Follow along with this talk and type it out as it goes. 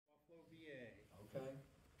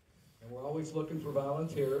we're always looking for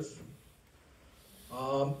volunteers.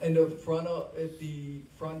 At the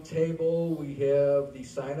front table, we have the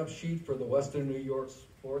sign-up sheet for the Western New York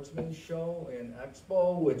Sportsman Show and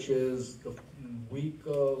Expo, which is the week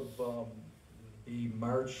of the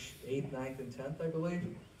March 8th, 9th, and 10th, I believe.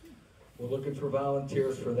 We're looking for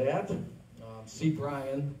volunteers for that. See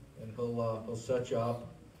Brian, and he'll set you up.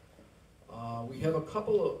 We have a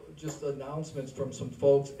couple of just announcements from some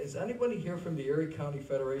folks. Is anybody here from the Erie County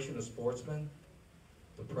Federation of Sportsmen?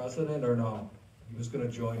 The president, or no? He was going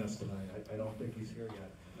to join us tonight. I don't think he's here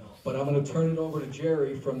yet. No. But I'm going to turn it over to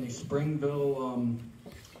Jerry from the Springville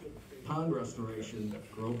Pond Restoration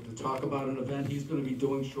Group to talk about an event he's going to be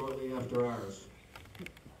doing shortly after ours.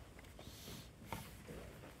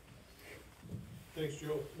 Thanks,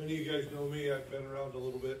 Joe. Many of you guys know me. I've been around a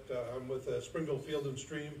little bit. I'm with Springville Field and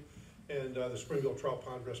Stream and the Springville Trout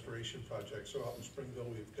Pond Restoration Project. So out in Springville,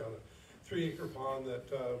 we've got a 3-acre pond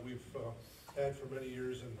that we've had for many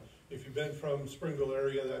years. And if you've been from Springville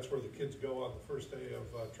area, that's where the kids go on the first day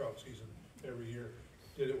of trout season every year.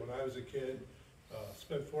 Did it when I was a kid.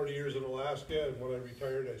 Spent 40 years in Alaska, and when I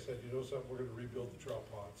retired, I said, you know something, we're going to rebuild the trout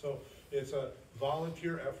pond. So it's a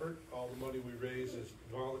volunteer effort. All the money we raise is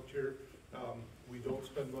volunteer. We don't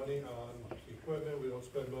spend money on equipment. We don't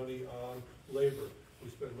spend money on labor. We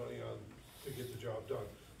spend money on to get the job done.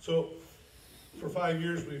 So for 5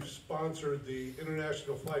 years, we've sponsored the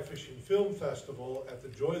International Fly Fishing Film Festival at the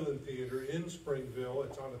Joyland Theater in Springville.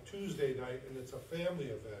 It's on a Tuesday night, and it's a family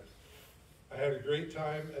event. I had a great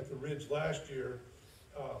time at the Ridge last year,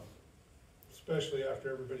 especially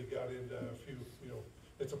after everybody got into a few,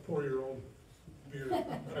 it's a pour your own beer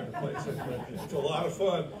kind of place. It's a lot of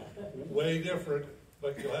fun, way different,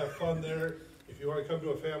 but you'll have fun there. If you want to come to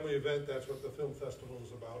a family event, that's what the film festival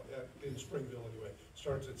is about in Springville anyway.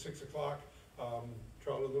 Starts at 6 o'clock.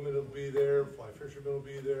 Trout Unlimited will be there, fly fishermen will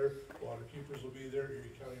be there, water keepers will be there,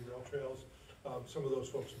 Erie County Rail Trails. Some of those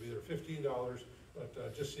folks will be there. $15,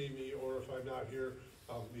 but just see me, or if I'm not here,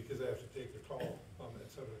 because I have to take the call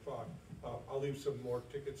at 7 o'clock. I'll leave some more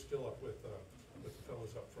tickets still up with the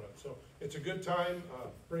fellas up front. So it's a good time.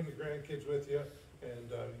 Bring the grandkids with you, and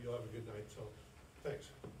you'll have a good night. So thanks.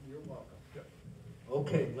 You're welcome. Yep.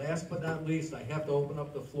 Okay, last but not least, I have to open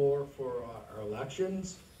up the floor for our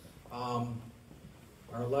elections.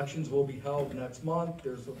 Our elections will be held next month.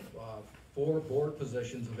 There's 4 board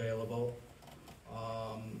positions available.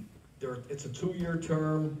 It's a 2-year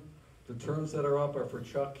term. The terms that are up are for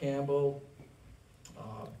Chuck Campbell,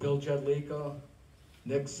 Bill Jedlicka,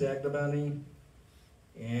 Nick Sagdabeni,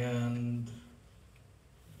 and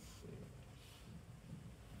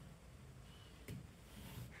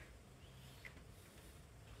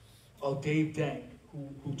Dave Dank,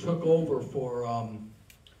 who took over for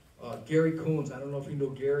Gary Coons. I don't know if you know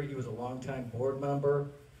Gary. He was a longtime board member,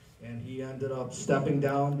 and he ended up stepping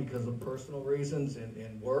down because of personal reasons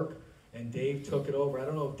and work, and Dave took it over. I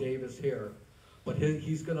don't know if Dave is here, but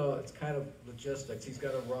he's gonna, it's kind of logistics. He's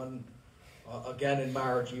got to run again in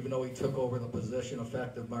March, even though he took over the position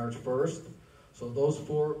effective March 1st. So those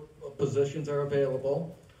 4 positions are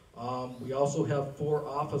available. We also have 4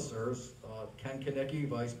 officers, Ken Kanicki,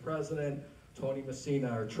 Vice President, Tony Messina,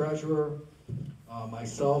 our Treasurer,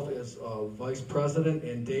 myself as Vice President,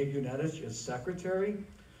 and Dave Unetich as Secretary.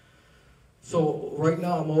 So right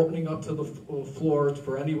now I'm opening up to the floor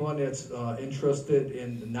for anyone that's interested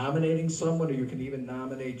in nominating someone, or you can even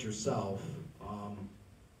nominate yourself.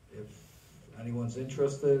 If anyone's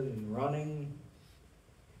interested in running,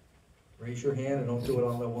 raise your hand and don't do it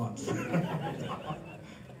all at once.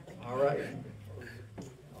 All right.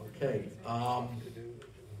 Okay.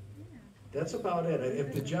 That's about it.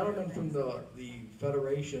 If the gentleman from the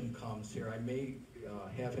Federation comes here, I may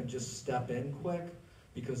have him just step in quick,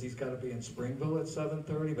 because he's got to be in Springville at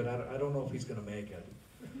 7:30, but I don't know if he's going to make it.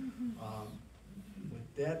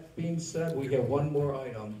 With that being said, we have one more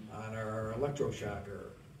item on our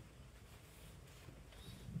electroshocker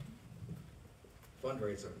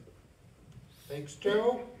fundraiser. Thanks,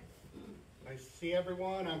 Joe. Nice to see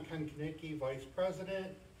everyone. I'm Ken Kanicki, Vice President.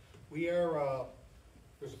 We are,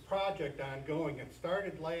 there's a project ongoing. It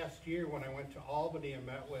started last year when I went to Albany and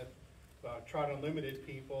met with Trout Unlimited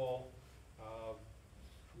people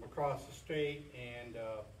from across the state, and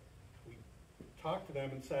we talked to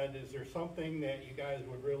them and said, is there something that you guys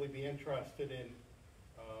would really be interested in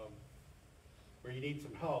where you need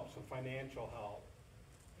some help, some financial help?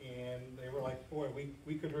 And they were like, boy,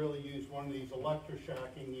 we could really use one of these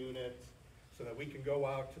electroshocking units so that we can go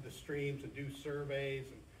out to the streams and do surveys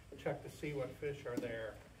and check to see what fish are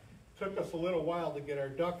there. Took us a little while to get our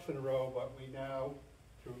ducks in a row, but we now,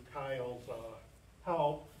 through Kyle's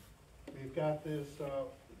help, we've got this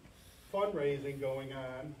fundraising going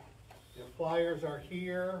on. The flyers are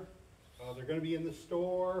here. They're going to be in the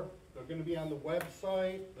store. They're going to be on the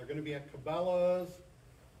website. They're going to be at Cabela's.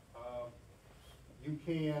 You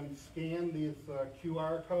can scan this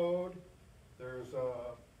QR code. There's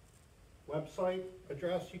a website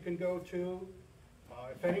address you can go to.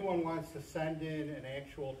 If anyone wants to send in an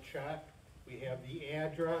actual check, we have the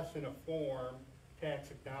address in a form,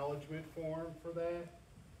 tax acknowledgement form for that.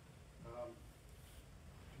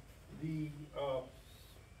 The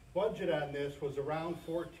budget on this was around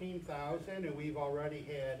 $14,000, and we've already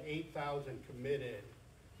had $8,000 committed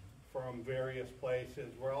from various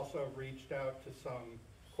places. We also have reached out to some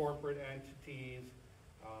corporate entities.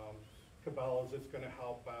 Cabela's is going to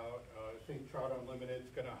help out. I think Trout Unlimited is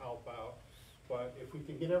going to help out. But if we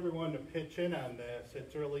can get everyone to pitch in on this,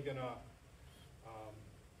 it's really going to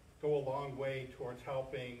go a long way towards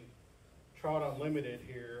helping Trout Unlimited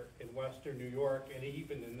here in Western New York and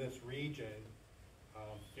even in this region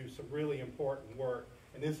do some really important work.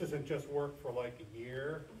 And this isn't just work for like a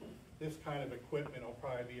year. This kind of equipment will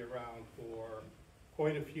probably be around for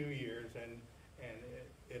quite a few years, and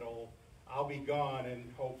I'll be gone, and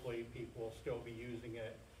hopefully people will still be using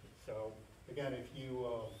it. So again, if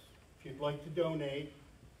you'd like to donate,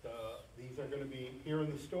 these are going to be here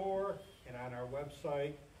in the store and on our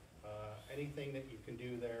website. Anything that you can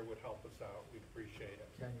do there would help us out. We'd appreciate it.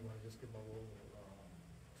 Ken, you want to just give them a little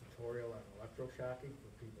tutorial on electroshocking for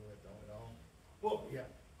people that don't know? Well,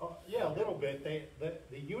 yeah, a little bit.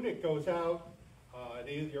 The unit goes out, it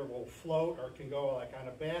either will float or it can go like on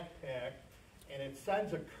a backpack, and it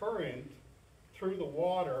sends a current through the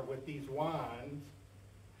water with these wands,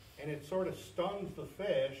 and it sort of stuns the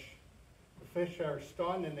fish. The fish are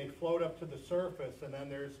stunned and they float up to the surface, and then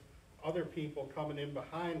there's other people coming in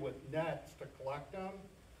behind with nets to collect them.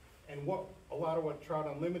 And a lot of what Trout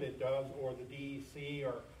Unlimited does, or the DEC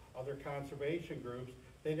or other conservation groups,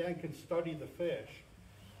 they then can study the fish.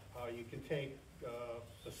 You can take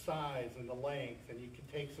the size and the length, and you can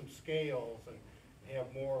take some scales and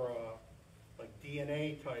have more like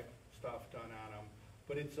DNA type stuff done on them.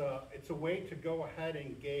 But it's a way to go ahead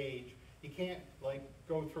and gauge. You can't like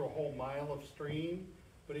go through a whole mile of stream,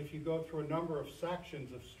 but if you go through a number of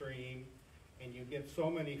sections of stream and you get so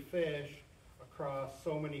many fish across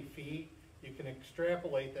so many feet, you can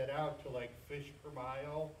extrapolate that out to like fish per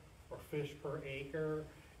mile or fish per acre,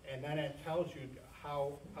 and then it tells you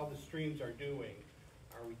how the streams are doing.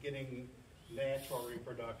 Are we getting natural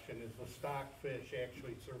reproduction? Is the stock fish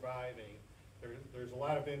actually surviving? There's a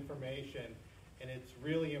lot of information, and it's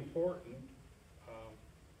really important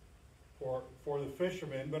for the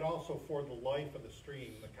fishermen, but also for the life of the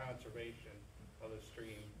stream, the conservation of the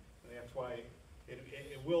stream. And that's why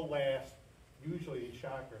it will last. Usually these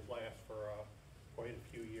shockers last for quite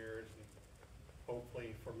a few years, and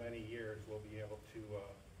hopefully for many years we'll be able to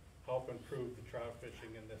help improve the trout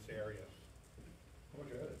fishing in this area. Look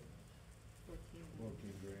at it.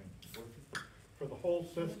 14 grand. For the whole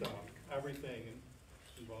system, everything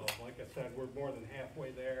involved. Like I said, we're more than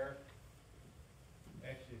halfway there.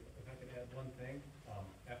 Actually, if I could add one thing,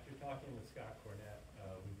 after talking with Scott Cornett,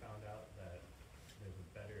 we found out that there's a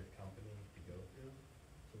better company to go through,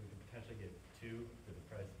 so we could potentially get two for the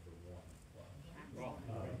price of the one.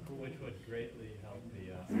 Which would greatly help the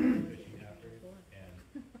fishing effort, and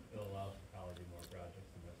it'll allow us to probably do more projects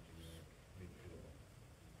in Western New York. Be cool.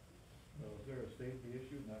 So is there a safety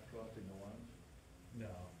issue not crossing the lines?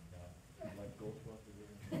 No. Like Ghostbusters?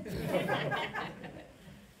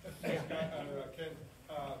 Ken,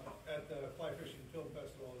 at the Fly Fishing Film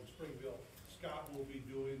Festival in Springville, Scott will be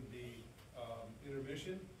doing the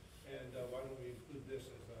intermission, and why don't we include this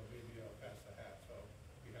as maybe a pass the hat, so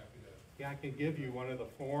be happy to. Yeah, I can give you one of the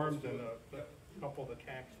forms and a couple of the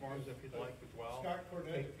tax forms if you'd like as well. Scott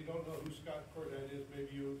Cornett, if you don't know who Scott Cornett is,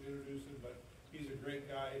 maybe you introduce him, but he's a great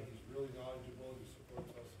guy, and he's really knowledgeable, and he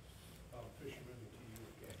supports us fishermen and to you.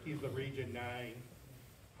 He's the Region 9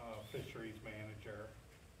 fisheries manager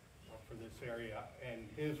for this area, and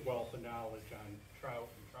his wealth of knowledge on trout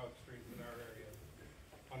and trout streams in our area is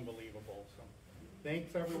unbelievable. So,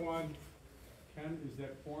 thanks everyone. Ken, is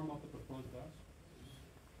that form up at the front desk?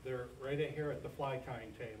 They're right in here at the fly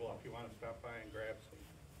tying table if you want to stop by and grab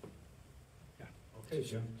some. Yeah. Okay,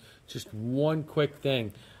 Jim. Just one quick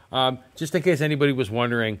thing, just in case anybody was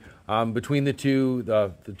wondering, between the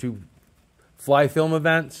two fly film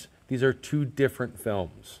events, these are two different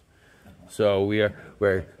films. So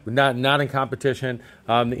we're not in competition.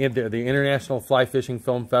 The International Fly Fishing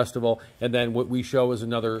Film Festival, and then what we show is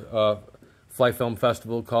another fly film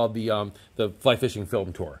festival called the Fly Fishing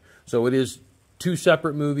Film Tour. So it is two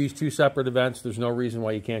separate movies, two separate events. There's no reason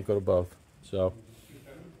why you can't go to both. So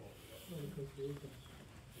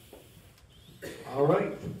All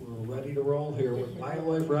right, we're ready to roll here with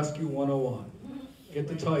Wildlife Rescue 101. Get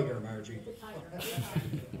the tiger, Margie. The tiger. Okay,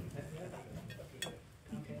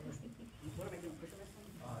 what am I doing? Push this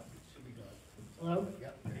one? Hello?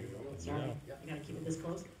 Sorry, I gotta keep it this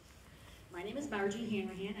close. My name is Margie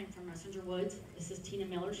Hanrahan. I'm from Messenger Woods. This is Tina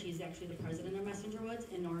Miller. She's actually the president of Messenger Woods,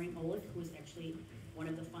 and Noreen Olek, who is actually one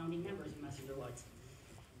of the founding members of Messenger Woods.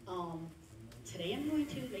 Today I'm going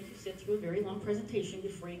to make you sit through a very long presentation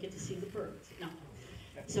before you get to see the birds. No.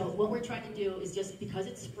 So what we're trying to do is, just because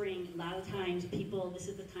it's spring, a lot of times people, this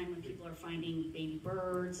is the time when people are finding baby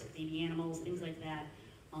birds, baby animals, things like that.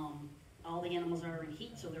 All the animals are in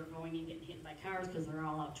heat, so they're going and getting hit by cars because they're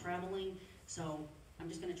all out traveling. So I'm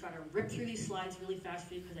just going to try to rip through these slides really fast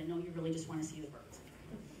for you because I know you really just want to see the birds.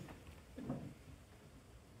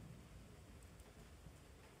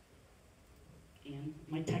 And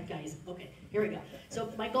my tech guys, okay, here we go.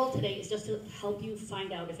 So my goal today is just to help you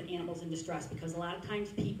find out if an animal's in distress, because a lot of times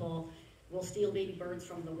people will steal baby birds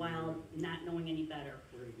from the wild not knowing any better.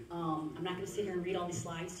 I'm not going to sit here and read all these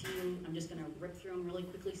slides to you. I'm just going to rip through them really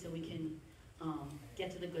quickly so we can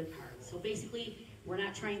get to the good part. So basically, we're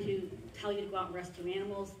not trying to tell you to go out and rescue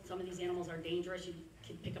animals. Some of these animals are dangerous. You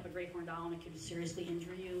can pick up a great horned owl and it could seriously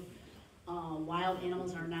injure you. Wild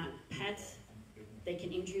animals are not pets. They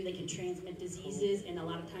can injure you, they can transmit diseases, and a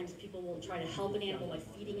lot of times people will try to help an animal by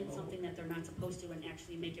feeding it something that they're not supposed to and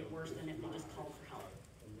actually make it worse than if they just call for help.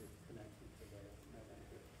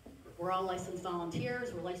 We're all licensed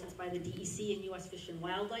volunteers. We're licensed by the DEC and U.S. Fish and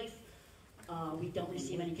Wildlife. We don't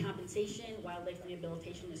receive any compensation. Wildlife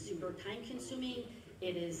rehabilitation is super time-consuming.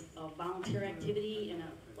 It is a volunteer activity,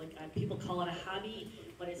 and people call it a hobby,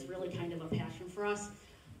 but it's really kind of a passion for us.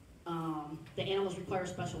 The animals require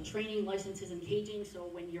special training, licenses, and caging, so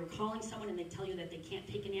when you're calling someone and they tell you that they can't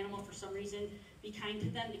take an animal for some reason, be kind to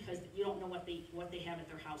them because you don't know what they have at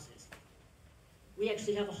their houses. We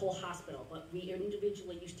actually have a whole hospital, but we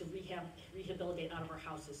individually used to rehabilitate out of our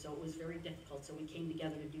houses, so it was very difficult, so we came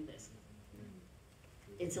together to do this.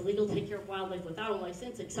 It's illegal to take care of wildlife without a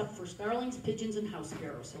license, except for starlings, pigeons, and house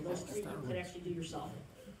sparrows, so those three you could actually do yourself.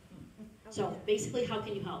 So basically, how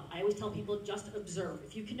can you help? I always tell people, just observe.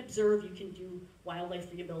 If you can observe, you can do Wildlife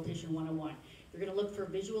Rehabilitation 101. You're going to look for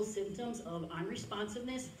visual symptoms of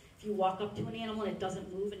unresponsiveness. If you walk up to an animal and it doesn't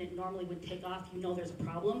move and it normally would take off, you know there's a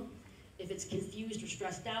problem. If it's confused or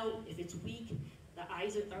stressed out, if it's weak, the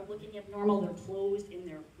eyes are looking abnormal, they're closed and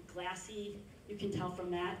they're glassy, you can tell from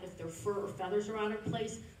that. If their fur or feathers are out of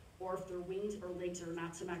place, or if their wings or legs are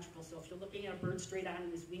not symmetrical. So if you're looking at a bird straight on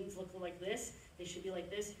and his wings look like this, they should be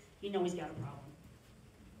like this, you know he's got a problem.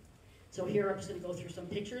 So here I'm just going to go through some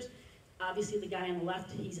pictures. Obviously the guy on the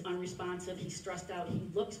left, he's unresponsive, he's stressed out, he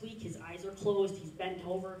looks weak, his eyes are closed, he's bent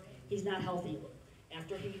over, he's not healthy.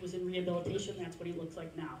 After he was in rehabilitation, that's what he looks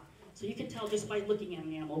like now. So you can tell just by looking at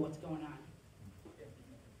an animal what's going on.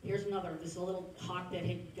 Here's another, this little hawk that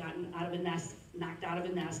had gotten out of a nest, knocked out of a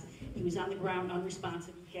nest. He was on the ground,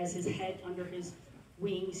 unresponsive. He has his head under his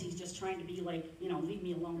wings. He's just trying to be like, you know, leave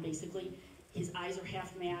me alone, basically. His eyes are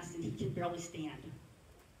half-masked, and he can barely stand.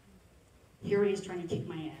 Here he is trying to kick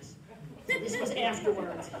my ass. So this was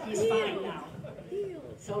afterwards. He's fine now.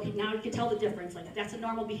 So now you can tell the difference. Like, that's a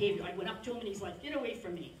normal behavior. I went up to him, and he's like, get away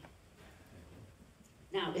from me.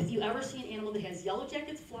 Now, if you ever see an animal that has yellow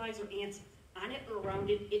jackets, flies, or ants on it or around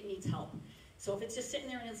it, it needs help. So if it's just sitting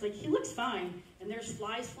there and it's like, he looks fine, and there's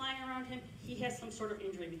flies flying around him, he has some sort of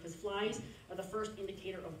injury, because flies are the first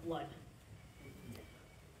indicator of blood.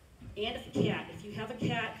 And if you have a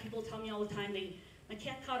cat, people tell me all the time, my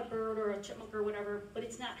cat caught a bird or a chipmunk or whatever, but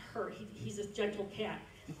it's not hurt. He's a gentle cat.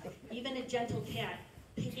 Even a gentle cat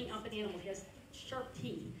picking up an animal has sharp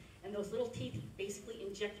teeth, and those little teeth basically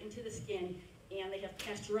inject into the skin, and they have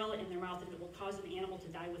pasturella in their mouth, and it will cause an animal to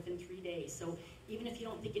die within 3 days. So even if you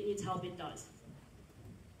don't think it needs help, it does.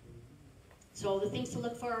 So the things to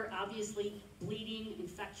look for are obviously bleeding,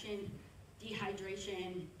 infection,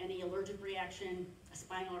 dehydration, any allergic reaction, a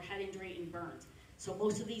spinal or head injury, and burns. So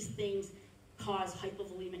most of these things cause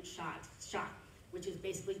hypovolemic shock, which is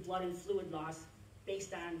basically blood and fluid loss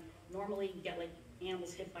based on, normally you get like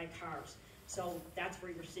animals hit by cars. So that's where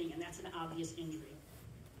you're seeing, and that's an obvious injury.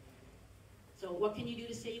 So what can you do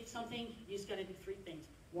to save something? You just gotta do 3 things.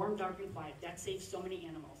 Warm, dark, and quiet. That saves so many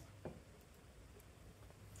animals.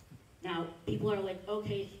 Now, people are like,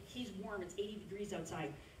 okay, he's warm, it's 80 degrees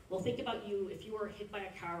outside. Well, think about you, if you were hit by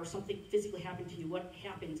a car or something physically happened to you, what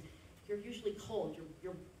happens? You're usually cold.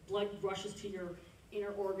 Your blood rushes to your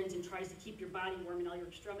inner organs and tries to keep your body warm, and all your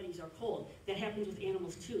extremities are cold. That happens with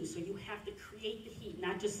animals too, so you have to create the heat,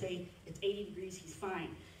 not just say, it's 80 degrees, he's fine.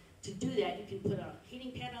 To do that, you can put a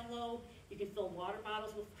heating pad on low, You can fill water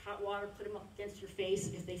bottles with hot water, put them up against your face.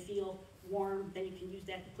 If they feel warm, then you can use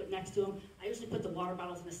that to put next to them. I usually put the water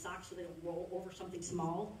bottles in a sock so they don't roll over something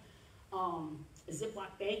small. Ziploc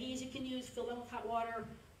baggies you can use, fill them with hot water.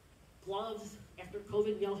 Gloves, after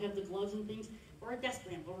COVID we all have the gloves and things, or a desk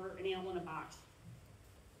lamp or an animal in a box.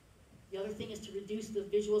 The other thing is to reduce the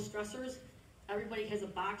visual stressors. Everybody has a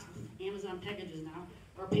box with Amazon packages now,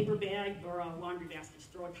 or a paper bag or a laundry basket.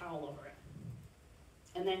 Just throw a towel over it.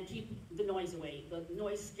 And then keep the noise away. The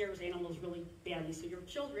noise scares animals really badly. So your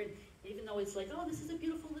children, even though it's like, oh, this is a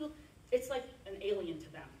beautiful little, it's like an alien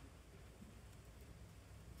to them.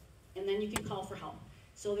 And then you can call for help.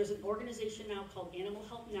 So there's an organization now called Animal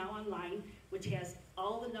Help Now Online, which has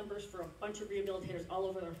all the numbers for a bunch of rehabilitators all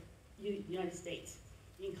over the United States.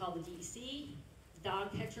 You can call the DEC,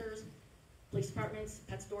 dog catchers, police departments,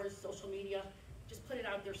 pet stores, social media. Just put it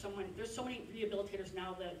out there. There's so many rehabilitators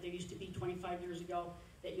now that there used to be 25 years ago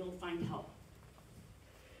that you'll find help.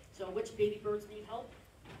 So which baby birds need help?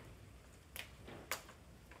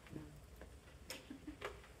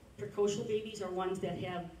 Precocial babies are ones that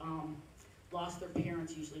have lost their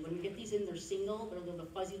parents usually. When we get these in, they're single, they're the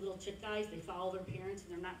fuzzy little chick guys, they follow their parents,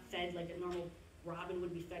 and they're not fed like a normal robin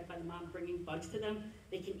would be fed by the mom bringing bugs to them.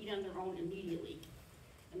 They can eat on their own immediately.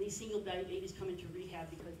 And these single babies come into rehab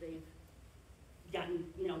because they've gotten,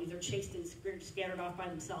 either chased and scattered off by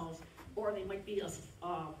themselves, or they might be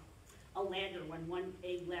a lagger when one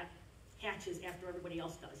egg hatches after everybody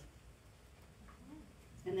else does.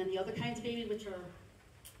 And then the other kinds of babies, which are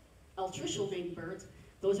altricial baby birds,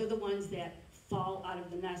 those are the ones that fall out of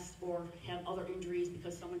the nest or have other injuries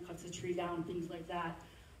because someone cuts a tree down, things like that.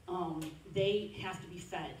 They have to be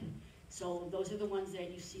fed. So those are the ones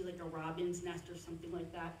that you see like a robin's nest or something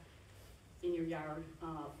like that in your yard.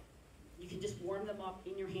 You can just warm them up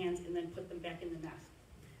in your hands and then put them back in the nest.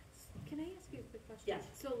 Can I ask you a quick question? Yes.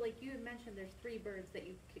 So like you had mentioned there's 3 birds that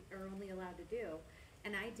you are only allowed to do.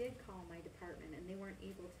 And I did call my department and they weren't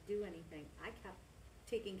able to do anything. I kept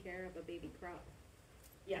taking care of a baby crow.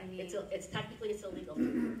 Yeah, I mean, it's technically it's illegal.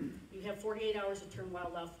 You have 48 hours to turn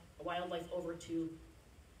wildlife over to.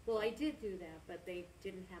 Well, I did do that, but they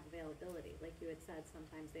didn't have availability. Like you had said,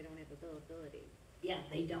 sometimes they don't have availability. Yeah,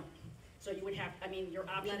 they don't. So you would have, your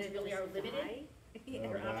options really are limited. Yeah.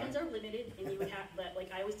 Your options are limited, and you would have,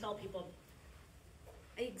 like I always tell people,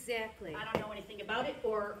 Exactly. I don't know anything about it,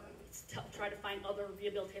 or try to find other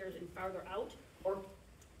rehabilitators and farther out, or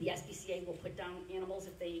the SPCA will put down animals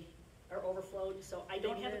if they are overflowed. So I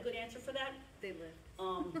don't have a good answer for that. They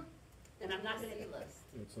live. And I'm not going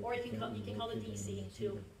to. Or you can call the DC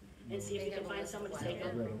too, and see if you can find someone to take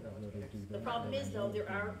them. The problem is though,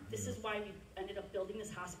 this is why we ended up building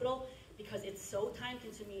this hospital, because it's so time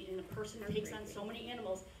consuming and a person takes on so many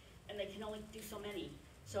animals and they can only do so many.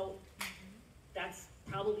 So that's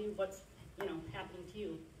probably what's happening to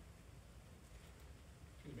you.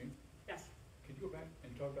 Excuse me, Yes. could you go back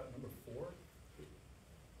and talk about number 4?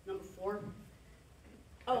 Number 4.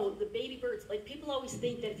 Oh, the baby birds. Like people always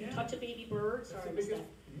think that if you touch a baby bird, sorry, I missed that.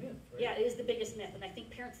 Myth, right? Yeah, it is the biggest myth, and I think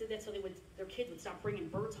parents did that so their kids would stop bringing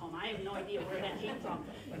birds home. I have no idea where that came from,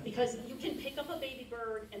 because you can pick up a baby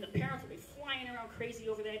bird, and the parents will be flying around crazy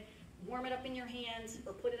over that. Warm it up in your hands,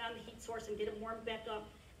 or put it on the heat source and get him warmed back up,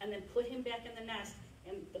 and then put him back in the nest,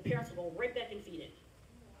 and the parents will go right back and feed it.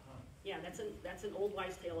 Yeah, that's an old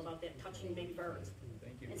wives' tale about that, touching baby birds.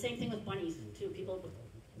 Thank you. And same thing with bunnies too. People with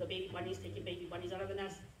the baby bunnies, take your baby bunnies out of the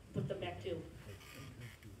nest, put them back too.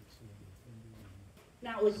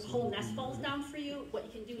 Now, like the whole nest falls down for you, what you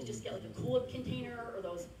can do is just get like a Kool-Aid container or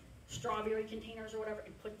those strawberry containers or whatever,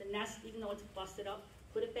 and put the nest, even though it's busted up,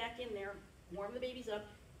 put it back in there, warm the babies up,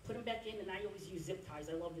 put them back in, and I always use zip ties.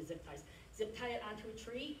 I love the zip ties. Zip tie it onto a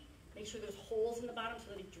tree, make sure there's holes in the bottom so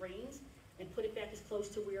that it drains, and put it back as close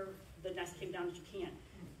to where the nest came down as you can.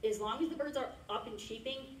 As long as the birds are up and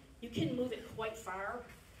cheeping, you can move it quite far,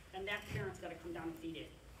 and that parent's got to come down and feed it.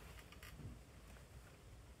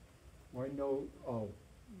 Well, I know,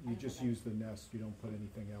 you just use the nest, you don't put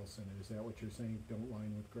anything else in it. Is that what you're saying? Don't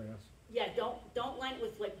line with grass? Yeah, don't line it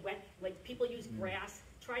with like wet, like people use grass.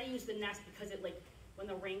 Try to use the nest because it when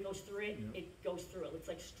the rain goes through it, it goes through it. It's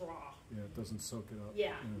like straw. Yeah, it doesn't soak it up.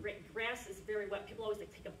 Yeah, grass is very wet. People always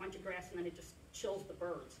take a bunch of grass and then it just chills the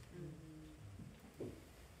birds.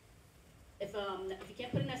 If you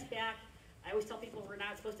can't put a nest back, I always tell people we're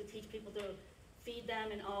not supposed to teach people to feed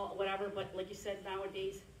them and all whatever, but like you said,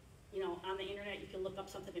 nowadays, on the internet you can look up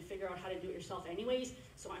something and figure out how to do it yourself anyways,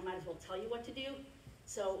 so I might as well tell you what to do.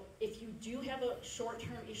 So if you do have a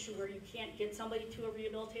short-term issue where you can't get somebody to a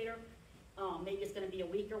rehabilitator, maybe it's going to be a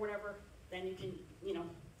week or whatever, then you can,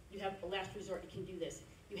 you have a last resort, you can do this.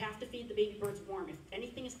 You have to feed the baby birds warm. If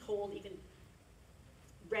anything is cold, even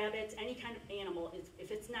rabbits, any kind of animal, if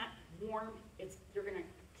it's not warm, you're gonna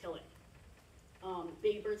kill it.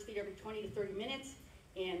 Baby birds feed every 20 to 30 minutes,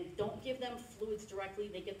 and don't give them fluids directly.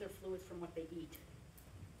 They get their fluids from what they eat.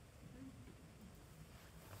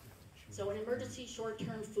 So an emergency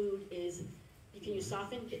short-term food is, you can use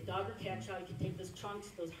softened dog or cat chow. You can take those chunks,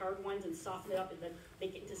 those hard ones, and soften it up and then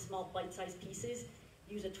make it into small bite-sized pieces.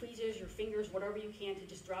 Use a tweezers, your fingers, whatever you can to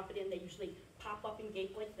just drop it in. They usually pop up and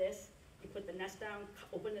gape like this. You put the nest down,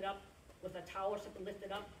 open it up with a towel or something, lift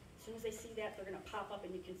it up. As soon as they see that, they're gonna pop up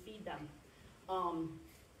and you can feed them.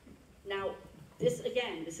 Now, this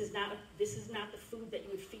is not the food that you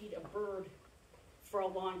would feed a bird for a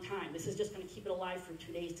long time. This is just going to keep it alive for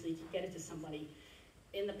 2 days till you can get it to somebody.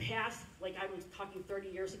 In the past, like I was talking 30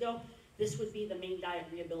 years ago, this would be the main diet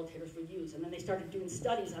rehabilitators would use. And then they started doing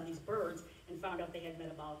studies on these birds and found out they had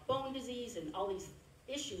metabolic bone disease and all these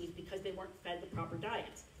issues because they weren't fed the proper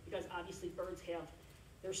diets. Because obviously birds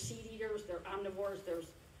they're seed eaters, they're omnivores, there's,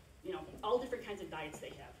 all different kinds of diets they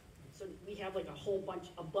have. So we have like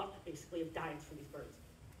a buck basically of diets for these birds.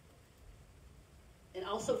 And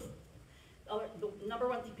also, the number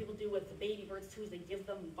one thing people do with the baby birds too is they give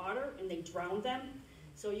them water and they drown them.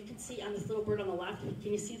 So you can see on this little bird on the left,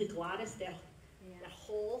 can you see the glottis, that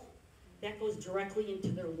hole? That goes directly into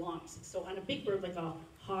their lungs. So on a big bird like a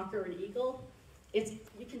hawk or an eagle,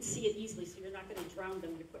 you can see it easily, so you're not going to drown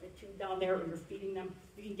them. You're putting a tube down there or you're feeding them.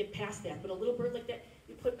 You can get past that. But a little bird like that,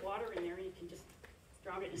 you put water in there and you can just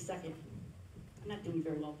drown it in a second. I'm not doing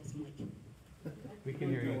very well with this mic. We can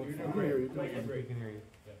hear you. We can hear you. We can hear you.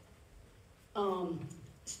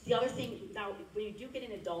 The other thing, now, when you do get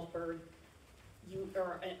an adult bird,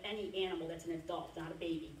 or any animal that's an adult, not a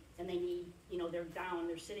baby, and they need, they're down,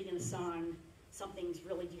 they're sitting in the sun, something's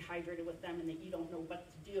really dehydrated with them, and that you don't know what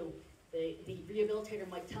to do, the rehabilitator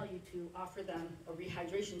might tell you to offer them a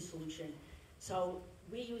rehydration solution. So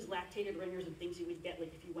we use lactated ringers and things you would get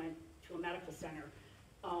like if you went to a medical center.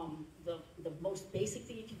 The most basic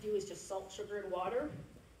thing you can do is just salt, sugar, and water.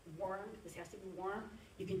 Warm, this has to be warm.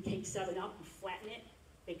 You can take 7-Up and flatten it,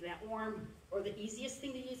 make that warm. Or the easiest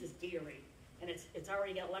thing to use is Gatorade. And it's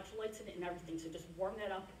already got electrolytes in it and everything, so just warm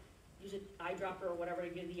that up, use an eyedropper or whatever to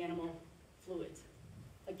give the animal fluids.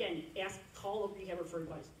 Again, call a rehabber for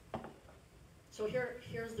advice. So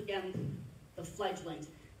here's again the fledglings.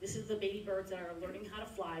 This is the baby birds that are learning how to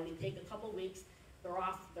fly. They take a couple weeks, they're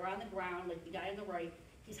on the ground, like the guy on the right.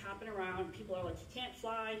 He's hopping around, people are like, he can't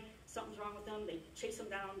fly, something's wrong with him. They chase him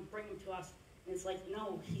down, bring him to us, and it's like,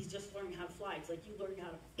 no, he's just learning how to fly. It's like you learning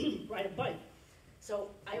how to ride a bike.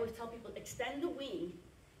 So I always tell people, extend the wing,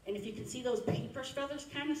 and if you can see those paintbrush feathers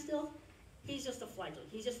kind of still, he's just a fledgling.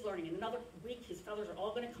 He's just learning. In another week, his feathers are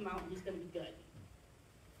all going to come out, and he's going to be good.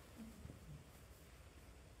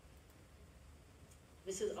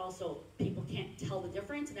 This is also, people can't tell the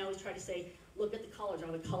difference, and I always try to say, look at the colors.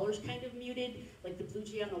 Are the colors kind of muted? Like the blue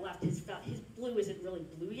jay on the left, his blue isn't really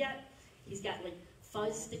blue yet. He's got like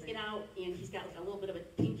fuzz sticking out, and he's got like a little bit of a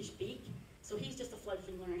pinkish beak. So he's just a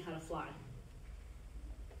fledgling learning how to fly.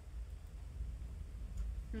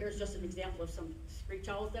 Here's just an example of some screech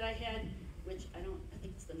owls that I had, which I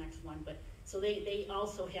think it's the next one, but so they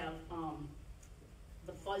also have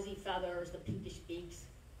the fuzzy feathers, the pinkish beaks,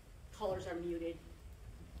 colors are muted,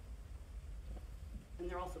 and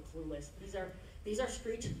they're also clueless. These are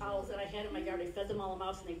screech owls that I had in my yard. I fed them all a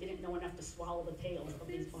mouse, and they didn't know enough to swallow the tails of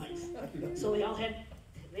these mice. So they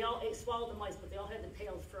all swallowed the mice, but they all had the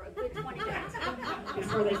tails for a good 20 days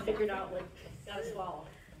before they figured out, like, gotta swallow.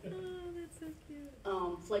 Oh, that's so cute.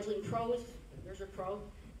 Fledgling crows, there's your crow.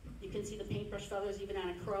 You can see the paintbrush feathers even on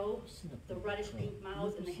a crow, the reddish pink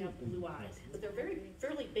mouths, and they have blue eyes. But they're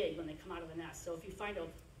fairly big when they come out of the nest. So if you find a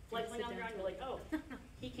fledgling on the ground, you're like, oh,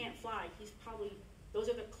 he can't fly. He's probably, those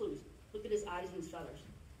are the clues. Look at his eyes and his feathers.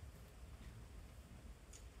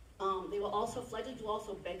 Fledglings will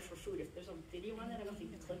also beg for food. If there's a video on that, I don't know if you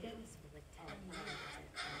can click it.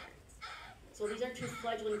 So these are 2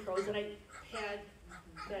 fledgling crows that I had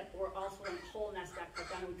that were also in a whole nest got cut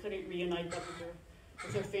down, and we couldn't reunite them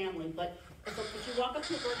with their family. But if you walk up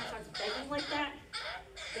to a bird and starts begging like that,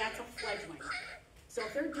 that's a fledgling. So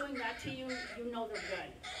if they're doing that to you, you know they're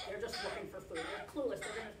good. They're just looking for food. They're clueless.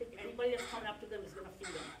 They're going to think anybody that's coming up to them is going to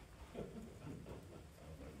feed them.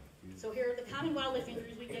 So here, the common wildlife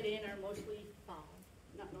injuries we get in are mostly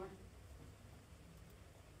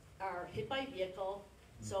are hit by vehicle.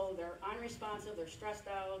 So they're unresponsive, they're stressed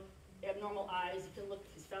out, abnormal eyes. You can look,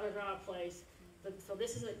 his feathers are out of place. So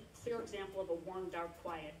this is a clear example of a warm, dark,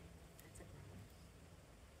 quiet.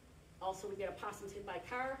 Also, we get opossums hit by a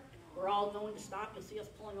car. We're all known to stop. You'll see us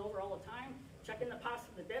pulling over all the time. checking the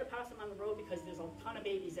dead opossum on the road because there's a ton of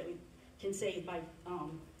babies that we can save by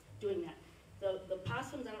doing that. The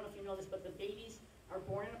possums, I don't know if you know this, but the babies are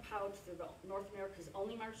born in a pouch. They're North America's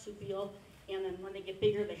only marsupial, and then when they get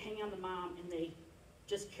bigger, they hang on the mom and they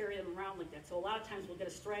just carry them around like that. So a lot of times we'll get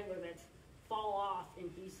a straggler that's fall off and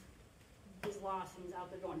he's lost and he's out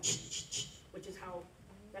there going, which is how,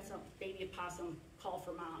 that's a baby opossum call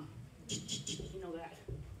for mom. You know that.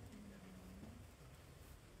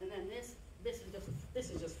 And then this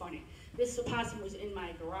is just funny. This opossum was in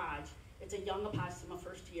my garage. It's a young opossum, a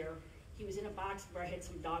first year. He was in a box where I had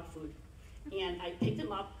some dog food. And I picked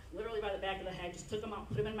him up, literally by the back of the head, just took him out,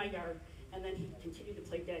 put him in my yard, and then he continued to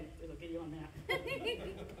play dead. There's a video on that. He's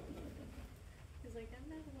like, I'm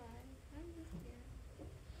not alive. I'm just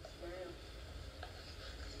here.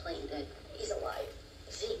 Playing dead. He's alive.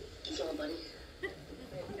 See? Get going, buddy.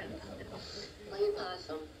 Playing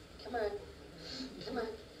possum. Come on. Come on.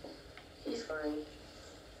 He's fine.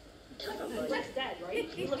 Come on, He buddy. looks dead, right?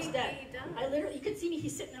 He looks dead. He does. I literally, you could see me,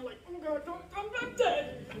 he's sitting there like, oh God, I'm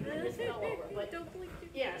dead. And then it fell over. But Don't blink too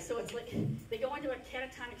yeah, so it's like, they go into a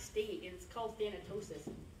catatonic state, and it's called thanatosis.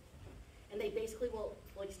 And they basically will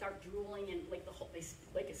like start drooling and like they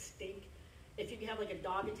like a stink. If you have like a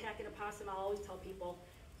dog attack in a possum, I'll always tell people,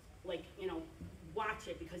 like, you know, watch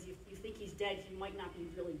it, because if you think he's dead, he might not be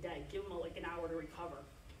really dead. Give him like an hour to recover.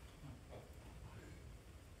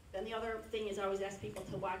 Then the other thing is I always ask people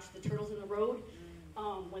to watch the turtles in the road.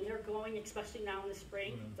 When they're going, especially now in the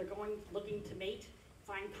spring, they're going looking to mate,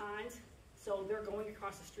 find ponds. So they're going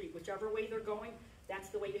across the street. Whichever way they're going, that's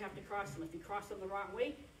the way you have to cross them. If you cross them the wrong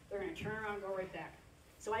way, they're going to turn around and go right back.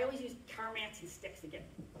 So I always use car mats and sticks to get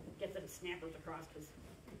the snappers across, because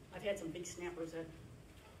I've had some big snappers that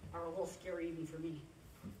are a little scary even for me.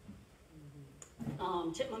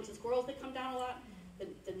 Chipmunks and squirrels, they come down a lot.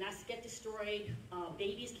 The nests get destroyed.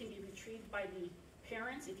 Babies can be retrieved by the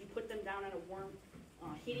parents if you put them down on a warm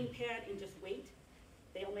heating pad and just wait.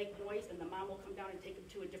 They'll make noise, and the mom will come down and take them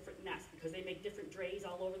to a different nest, because they make different drays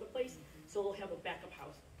all over the place, so they'll have a backup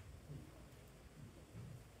house.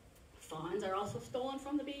 Fawns are also stolen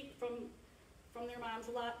from their moms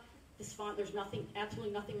a lot. This fawn, there's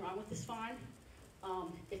absolutely nothing wrong with this fawn,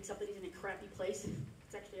 except that he's in a crappy place.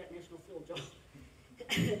 It's actually at National Field, Joe.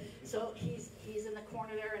 So he's in the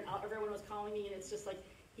corner there, and everyone was calling me, and it's just like,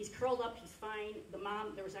 he's curled up, he's fine. The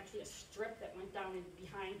mom, there was actually a strip that went down in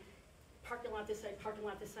behind, parking lot this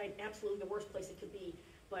side, absolutely the worst place it could be.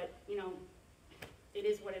 But, you know, it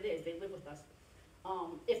is what it is. They live with us.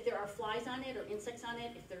 If there are flies on it or insects on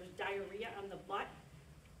it, if there's diarrhea on the butt,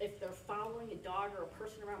 if they're following a dog or a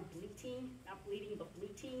person around bleating, not bleeding, but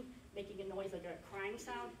bleating, making a noise like a crying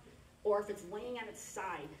sound, or if it's laying on its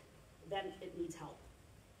side, then it needs help.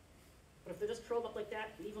 But if they're just curled up like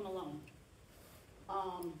that, leave them alone.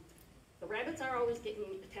 The rabbits are always getting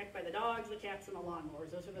attacked by the dogs, the cats, and the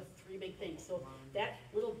lawnmowers. Those are the three big things. So that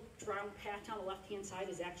little brown patch on the left-hand side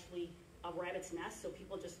is actually a rabbit's nest. So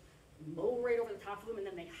people just mow right over the top of them, and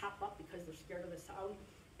then they hop up because they're scared of the sound,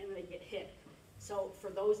 and then they get hit. So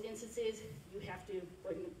for those instances, you have to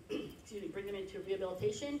bring them into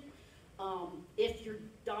rehabilitation. If your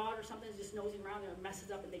dog or something is just nosing around there and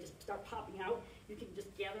messes up and they just start popping out, you can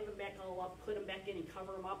just gather them back all up, put them back in, and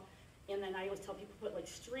cover them up. And then I always tell people put like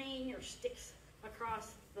string or sticks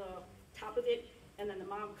across the top of it, and then the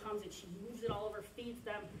mom comes and she moves it all over, feeds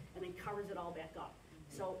them, and then covers it all back up.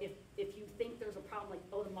 So if you think there's a problem, like,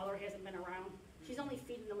 oh, the mother hasn't been around, she's only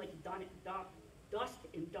feeding them like dusk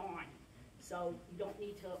and dawn. So you don't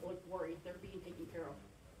need to worry, they're being taken care of.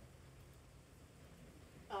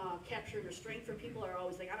 Capture and restraint for people are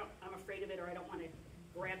always like, I'm afraid of it, or I don't want to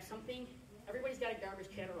grab something. Everybody's got a garbage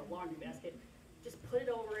can or a laundry basket. Just put it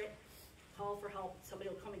over it, call for help, somebody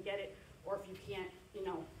will come and get it, or if you can't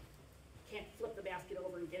flip the basket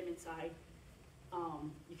over and get them inside,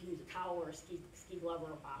 you can use a towel or a ski glove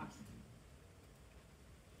or a box.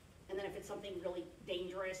 And then if it's something really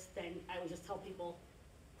dangerous, then I would just tell people,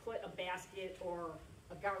 put a basket or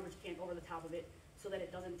a garbage can over the top of it so that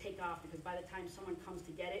it doesn't take off, because by the time someone comes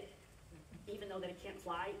to get it, even though that it can't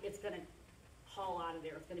fly, it's going to haul out of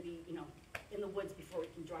there. It's going to be, in the woods before we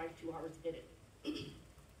can drive 2 hours to get it.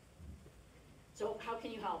 So how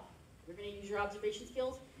can you help? You're going to use your observation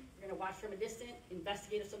skills. You're going to watch from a distance,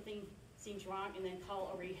 investigate if something seems wrong, and then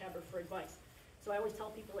call a rehabber for advice. So I always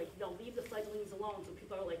tell people, like, leave the fledglings alone. So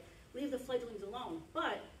people are like, leave the fledglings alone.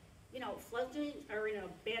 But, fledglings are in a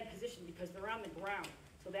bad position because they're on the ground.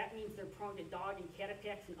 So that means they're prone to dog and cat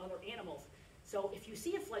attacks and other animals. So if you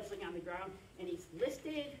see a fledgling on the ground and he's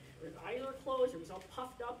listed, or his eyes are closed, or he's all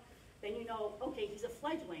puffed up, then you know, okay, he's a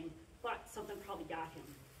fledgling, but something probably got him.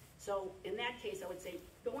 So in that case, I would say,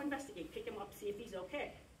 go investigate, pick him up, see if he's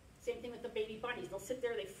okay. Same thing with the baby bunnies. They'll sit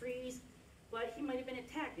there, they freeze, but he might have been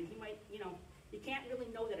attacked, and he might, you can't really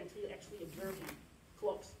know that until you actually observe him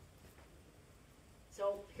close.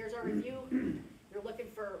 So here's our review. You're looking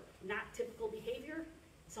for not typical behavior,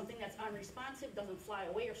 something that's unresponsive, doesn't fly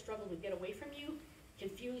away or struggle to get away from you,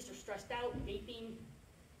 confused or stressed out, vaping,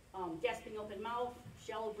 gasping open mouth,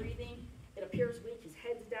 shallow breathing. It appears weak, his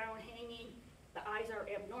head's down, hanging. The eyes are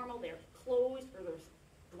abnormal, they're closed or they're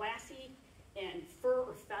glassy, and fur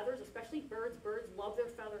or feathers, especially birds. Birds love their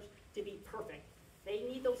feathers to be perfect. They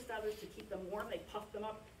need those feathers to keep them warm. They puff them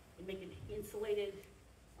up and make an insulated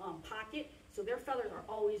pocket, so their feathers are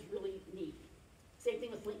always really neat. Same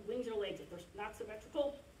thing with wings or legs. If they're not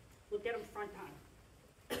symmetrical, look at them front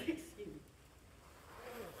on. Excuse me.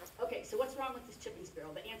 Okay, so what's wrong with this chipping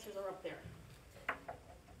sparrow? The answers are up there.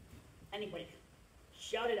 Anyway,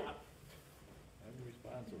 shout it out.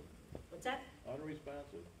 Unresponsive. What's that?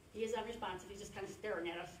 Unresponsive. He is unresponsive. He's just kind of staring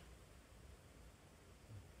at us.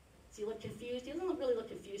 Does he look confused? He doesn't really look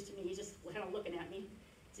confused to me. He's just kind of looking at me.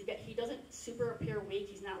 He doesn't super appear weak.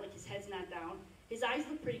 He's not like his head's not down. His eyes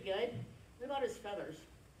look pretty good. What about his feathers?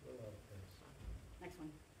 Next one.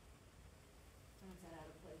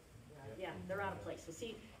 Yeah, they're out of place. So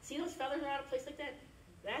see those feathers are out of place like that?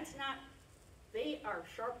 That's not, they are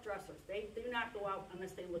sharp dressers. They do not go out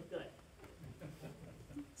unless they look good.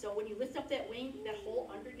 So when you lift up that wing, that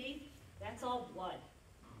hole underneath, that's all blood.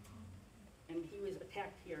 And he was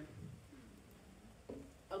attacked here.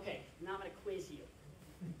 Okay, now I'm going to quiz you.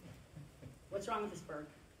 What's wrong with this bird?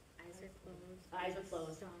 Eyes are closed. Eyes are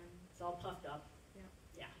closed. Dawn. It's all puffed up. Yeah.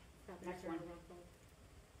 Yeah. Feathers Next are one. ruffled.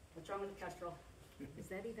 What's wrong with the kestrel? Is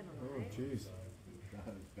that even Oh, alive? jeez.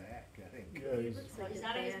 On his back, I think. Yeah, He he's, looks No, like he's a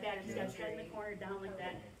not on his bad back. He's got his head in the injury. corner down like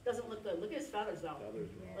that. Doesn't look good. Look at his feathers, though. Feathers.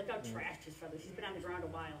 Yeah. Look how trashed his feathers. He's been on the ground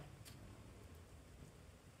a while.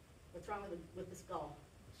 What's wrong with the skull?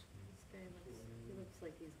 This guy looks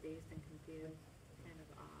like he's dazed and confused, kind of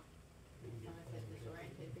off.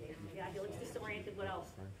 Yeah, he looks disoriented. What else?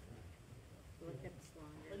 Look at his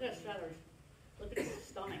longer. Look at his feathers. Look at his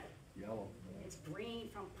stomach. Yellow. It's green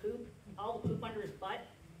from poop. All the poop under his butt.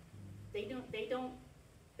 They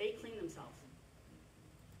clean themselves.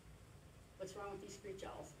 What's wrong with these screech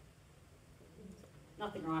owls?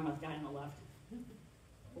 Nothing wrong with the guy on the left.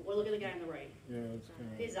 But well, look at the guy on the right. yeah, it's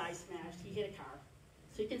kind of, His eye smashed. He hit a car.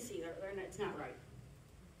 So you can see it's not right.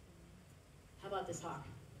 How about this hawk?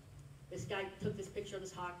 This guy took this picture of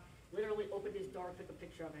this hawk, literally opened his door, took a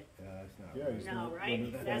picture of it. Yeah, that's not yeah, right. he's No, not. right?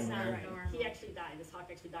 running That's down not there. right. Normal. He actually died. This hawk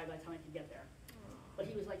actually died by the time he could get there. But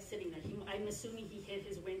he was like sitting there. I'm assuming he hit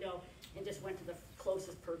his window and just went to the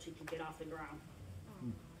closest perch he could get off the ground.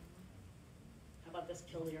 How about this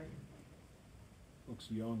killdeer? Looks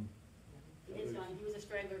young. He is young. He was a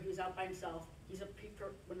straggler. He was out by himself. He's one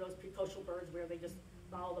of those precocial birds where they just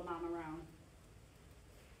follow the mom around.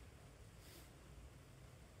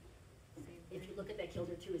 If you look at that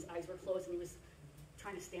killdeer too, his eyes were closed and he was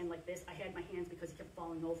trying to stand like this. I had my hands because he kept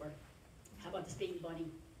falling over. How about this baby bunny?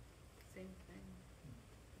 Same thing.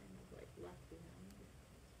 Kind of like left behind.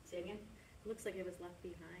 Say again? Looks like it was left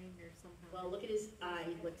behind or somehow. Well, look at his eye.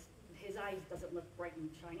 His eye doesn't look bright and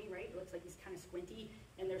shiny, right? It looks like he's kind of squinty,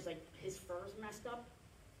 and there's like his fur's messed up.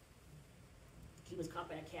 He was caught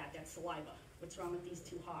by a cat. That's saliva. What's wrong with these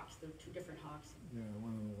two hawks? They're two different hawks. Yeah,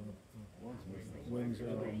 one of One's missing. the wings are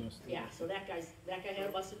all messed up. Yeah. So that guy had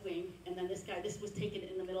a busted wing, and then this was taken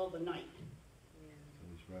in the middle of the night, Yeah. So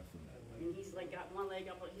he's wrestling that way. and he's like got one leg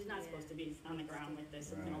up. He's not supposed to be on the ground like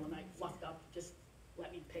this in the middle of the night, fluffed up. Just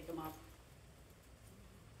let me pick him up.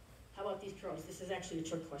 How about these crows? This is actually a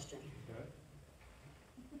trick question.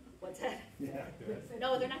 What's that? Yeah.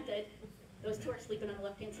 No, they're not dead. Those two are sleeping on the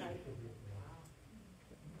left-hand side.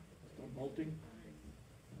 Molting?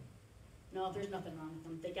 No, there's nothing wrong with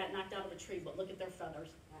them. They got knocked out of a tree, but look at their feathers.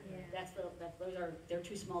 Yeah. They're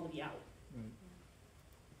too small to be out. Right.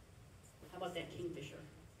 How about that kingfisher?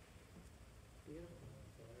 Beautiful.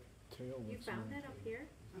 Tail You looks found weird. that up here?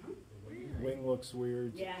 Uh-huh. Really? Wing looks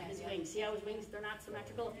weird. Yeah, his wings. See how his wings, they're not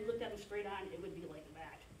symmetrical? If you looked at them straight on, it would be like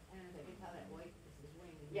that.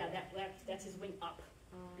 Yeah, that's his wing up.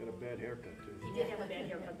 Got a bad haircut too. He did have a bad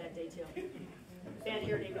haircut that day too. Bad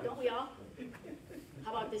hair day, but don't we all?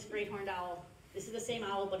 How about this great horned owl? This is the same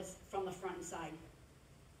owl, but it's from the front and side.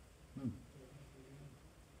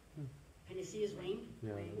 Can you see his wing?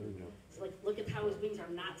 Yeah, there you go. So like, look at how his wings are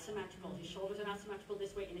not symmetrical. His shoulders are not symmetrical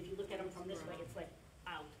this way, and if you look at him from this way, it's like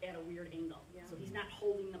out at a weird angle. Yeah. So he's not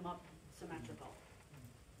holding them up symmetrical.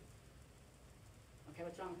 Okay,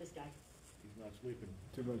 what's wrong with this guy? He's not sleeping.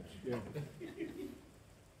 Too much, yeah.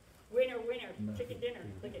 Winner, winner, chicken dinner,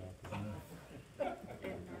 look at.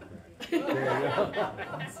 Tim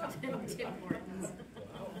Hortons.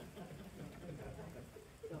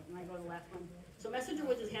 So, and I go to the last one. So Messenger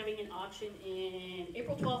Woods is having an auction in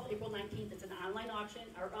April 12th, April 19th. It's an online auction,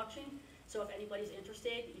 art auction. So if anybody's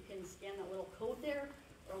interested, you can scan that little code there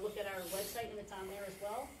or look at our website and it's on there as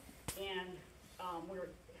well. And we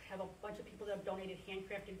have a bunch of people that have donated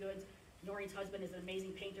handcrafted goods. Noreen's husband is an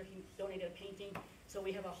amazing painter. He donated a painting. So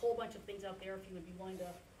we have a whole bunch of things out there. If you would be willing to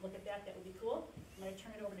look at that, that would be cool. I'm going to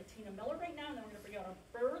turn it over to Tina Miller right now, and then we're going to bring out our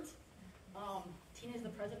birds. Tina is the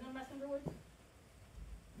president of Messenger Woods.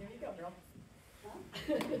 There you go, girl. Huh?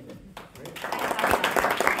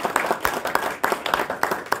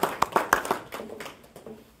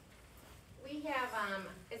 We have,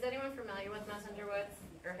 is anyone familiar with Messenger Woods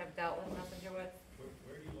or have dealt with Messenger Woods?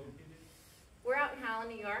 Where are you located? We're out in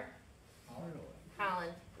Holland, New York. Holland.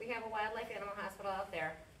 Holland. We have a wildlife animal hospital out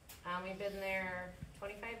there. We've been there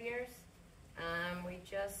 25 years. We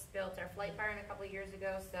just built our flight barn a couple of years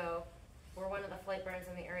ago, so we're one of the flight barns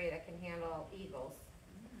in the area that can handle eagles.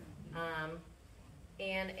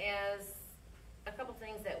 And as a couple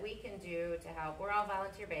things that we can do to help, we're all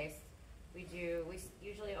volunteer based. We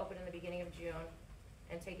usually open in the beginning of June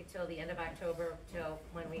and take it till the end of October, till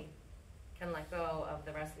when we can let go of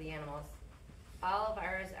the rest of the animals. All of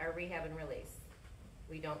ours are rehab and release.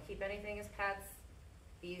 We don't keep anything as pets.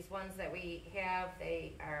 These ones that we have,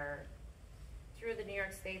 they are through the New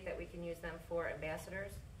York State that we can use them for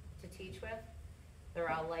ambassadors to teach with.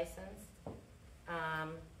 They're all licensed.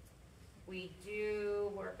 We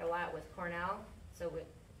do work a lot with Cornell, so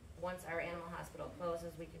once our animal hospital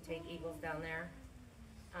closes, we can take eagles down there.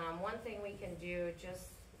 One thing we can do just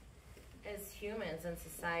as humans in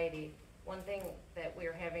society, one thing that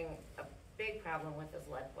we're having a big problem with is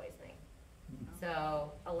lead poisoning.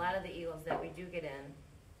 So a lot of the eagles that we do get in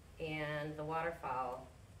and the waterfowl,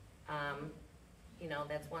 you know,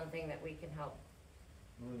 that's one thing that we can help.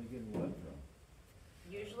 Where are they getting lead from?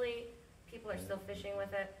 Usually people are still fishing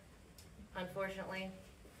with it, unfortunately.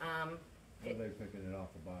 Are they picking it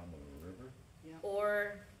off the bottom of the river?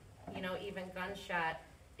 Or, you know, even gunshot,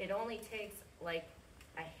 it only takes like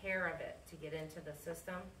a hair of it to get into the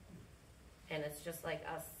system. And it's just like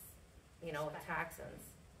us, you know, with toxins.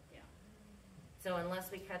 Yeah. So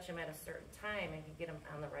unless we catch them at a certain time and can get them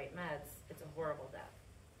on the right meds, it's a horrible death.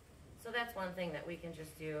 So that's one thing that we can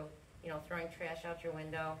just do, you know, throwing trash out your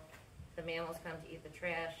window. The mammals come to eat the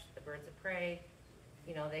trash, the birds of prey,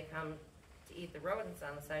 you know, they come to eat the rodents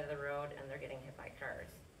on the side of the road and they're getting hit by cars.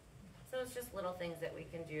 So it's just little things that we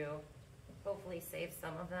can do, hopefully save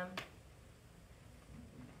some of them.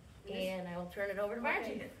 And I will turn it over to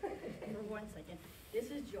Margie. For 1 second.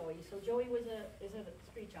 This is Joey. So Joey is a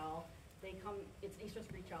screech owl. They come, it's an eastern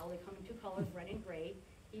screech owl. They come in two colors, red and gray.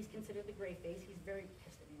 He's considered the gray face. He's very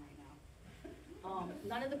pissed at me right now.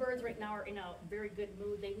 None of the birds right now are in a very good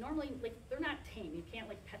mood. They normally, like, they're not tame. You can't,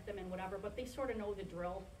 like, pet them and whatever, but they sort of know the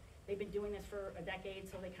drill. They've been doing this for a decade,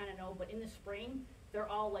 so they kind of know. But in the spring, they're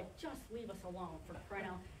all like, just leave us alone, for crying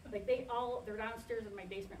out. Like, they're downstairs in my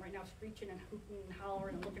basement right now screeching and hooting and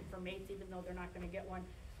hollering and looking for mates, even though they're not going to get one.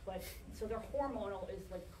 But, so their hormonal is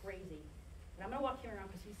like crazy. And I'm going to walk him around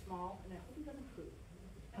because he's small, and I hope he doesn't poop.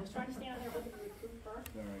 I was trying to stand out there hoping he would poop first.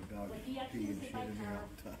 All right, dog. But he actually peeing is shit my in here car. all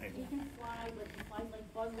the time. He can fly, but he flies like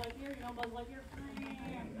Buzz Lightyear, you know Buzz Lightyear? He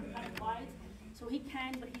kind of flies. So he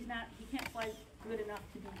can, but he can't fly good enough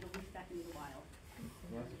to be released back into the wild.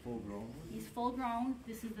 Well, that's a full grown one. He's full grown.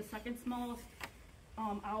 This is the second smallest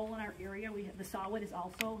owl in our area. We have the saw-whet is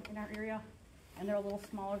also in our area, and they're a little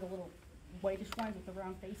smaller, the little whitish ones with the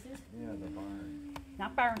round faces. Yeah, the barn.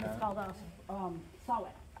 Not barn, it's called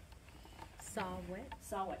saw-whet. Saw-whet?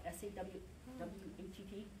 Saw-whet,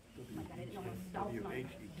 S-A-W-W-H-E-T. Oh my God, I didn't know how to spell it.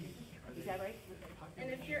 Is that right? And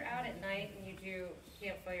if you're out at night and you do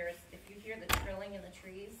campfires, if you hear the trilling in the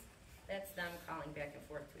trees, that's them calling back and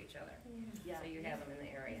forth to each other. Yeah. So you have them in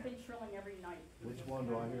the area. He's been trilling every night. Which one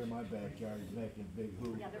do I hear in my backyard is making big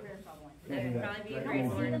hoop? Yeah, they're very troubling. That would probably be a You great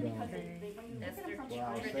don't see them one. because when you look That's at them their from Well,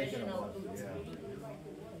 I was thinking traditional about it, boots.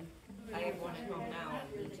 yeah. I have one at home now,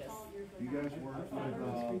 and we just, You guys work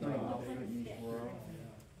with, David Eastboro?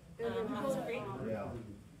 Hot Spring. Yeah.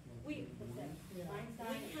 We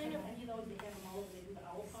kind of Any of those, they have them all over. They do the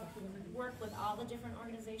owl puff. work with all the different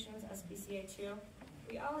organizations, SPCA too.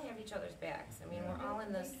 We all have each other's backs. I mean, we're all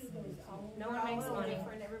in this, no one makes money.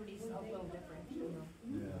 Everybody's a little different.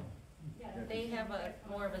 Yeah. They have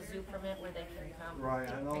more of a zoo permit where they can come Right,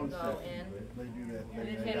 I know and it's go that, in. they do that And thing. we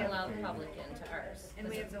they can't got allow the paid. public into ours. And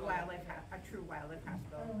we have a true wildlife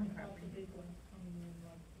hospital.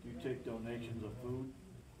 Do you take donations of food?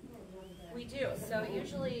 We do. So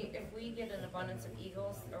usually if we get an abundance of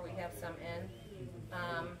eagles or we have some in,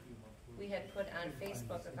 we had put on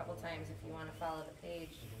Facebook a couple times, if you want to follow the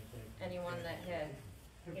page, anyone that had,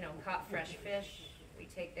 you know, caught fresh fish, we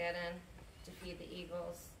take that in to feed the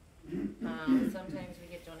eagles. Sometimes we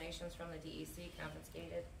get donations from the DEC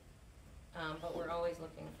confiscated, but we're always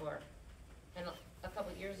looking for, and a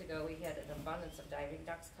couple years ago we had an abundance of diving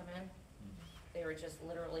ducks come in. They were just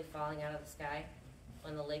literally falling out of the sky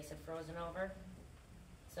when the lakes had frozen over.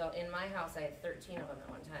 So in my house I had 13 of them at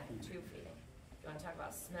one time, tube feeding. You want to talk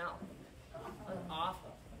about smell? It was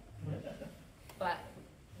awful. But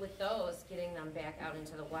with those, getting them back out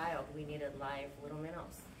into the wild, we needed live little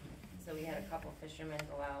minnows. So we had a couple fishermen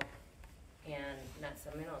go out and net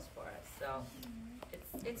some minnows for us. So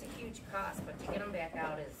it's a huge cost, but to get them back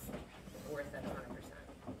out is worth it 100%.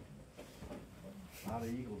 A lot of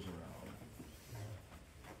eagles around.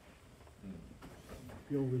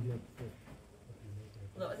 You don't rehab fish.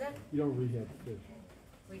 What was that? You don't rehab fish.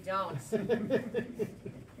 We don't.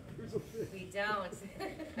 There's a fish. We don't.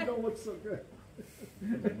 You don't look so good.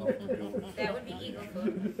 That would be eagle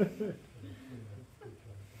food.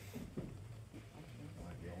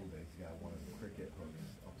 Like the old days, he got one of the cricket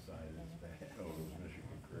hooks upside his back. Oh, those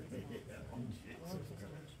Michigan cricket.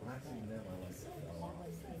 When I seen them, I like it.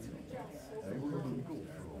 They were eagles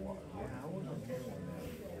for a while. Yeah, I wasn't okay with that.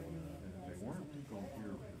 They weren't going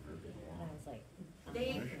here for very long.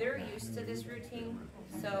 They're used to this routine.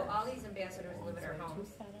 So all these ambassadors live at our homes.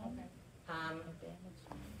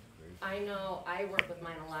 I know I work with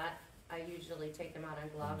mine a lot. I usually take them out on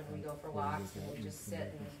glove and we go for walks and we just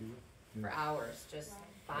sit and, for hours, just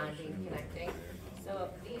bonding, connecting. So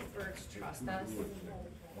these birds trust us,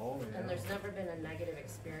 and there's never been a negative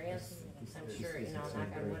experience. I'm sure, you know,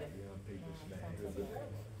 knock on wood.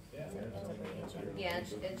 Yeah, and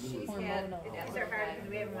she's had, These are hard because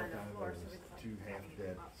we have them on the floor, so it's Two half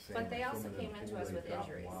dead. but they also came into us with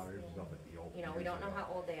injuries. You know, we don't know how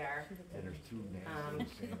old they are. And there's two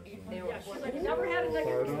nasty They were, Like, never had a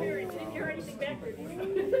negative experience, didn't hear anything back there.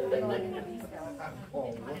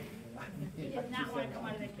 He did not want to come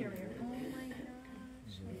out of that carrier. Oh my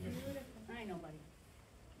gosh. I know, buddy.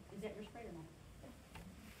 Is that your spray or no?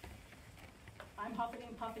 I'm huffing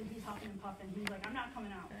and puffing, he's huffing and puffing, he's like, I'm not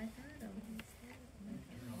coming out. I heard him.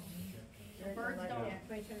 The birds don't.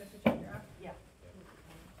 Can I turn the picture off? Yeah.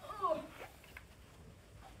 Oh.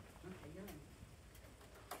 Okay, you're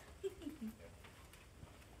in.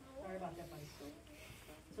 Sorry about that, buddy.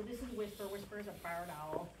 So this is Whisper. Whisper is a barred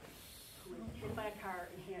owl who was hit by a car,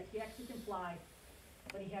 and he actually can fly,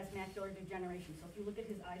 but he has macular degeneration. So if you look at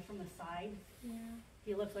his eyes from the side, Yeah.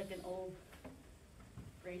 he looks like an old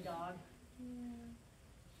gray dog.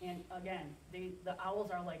 Yeah. And again, the owls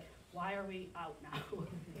are like, why are we out now?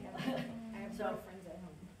 I have So- girlfriends at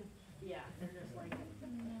home. Yeah, they're just like,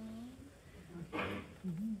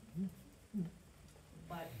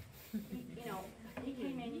 but, you know, he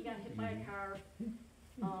came in, he got hit by a car,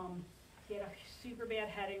 he had a super bad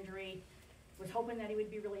head injury, was hoping that he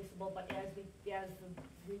would be releasable, but as the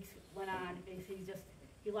weeks went on,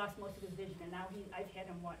 he lost most of his vision, and now I've had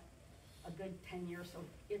him, a good 10 years, so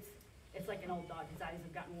it's like an old dog. His eyes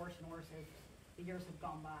have gotten worse and worse as the years have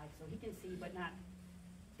gone by, so he can see, but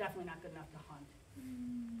definitely not good enough to hunt.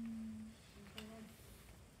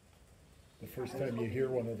 The first time you hear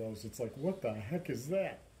one of those, it's like, what the heck is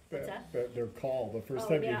that? What's that? Their call. The first Oh,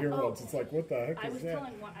 time you yeah. hear Oh. one, it's like, what the heck I is was that?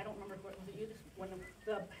 telling one, I don't remember, was it you,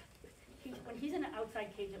 when he's in an outside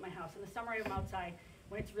cage at my house, in the summer I have him outside,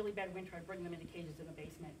 when it's really bad winter, I bring them into cages in the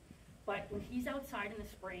basement. But when he's outside in the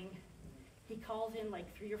spring, he calls in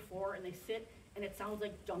like 3 or 4, and they sit, and it sounds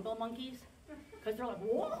like jungle monkeys, because they're like,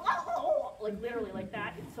 whoa, whoa, whoa, like literally like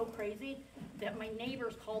that. It's so crazy that my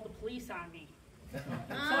neighbors called the police on me. So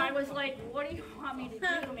I was like, what do you want me to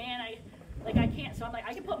do, man? I can't. So I'm like,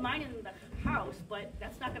 I can put mine in the house, but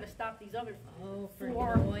that's not going to stop these other For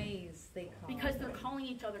 4 noise, they call. because they're calling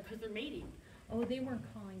each other because they're mating. Oh, they weren't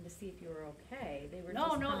calling to see if you were okay. They were No,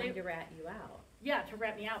 just no, calling they- to rat you out. Yeah, to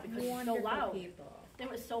rat me out because it's so Wonderful loud. people.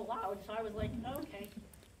 It was so loud, so I was like, okay.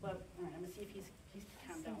 But all right, I'm gonna see if he's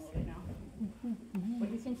calmed down a little bit now. But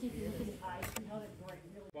you can see if you look at his eyes, see how they're bright,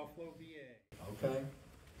 really. Buffalo, VA. Okay?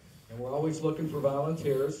 And we're always looking for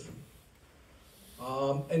volunteers.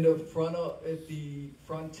 In the front at the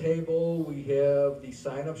front table, we have the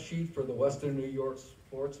sign-up sheet for the Western New York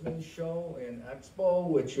Sportsman Show and Expo,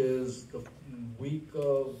 which is the week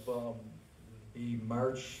of the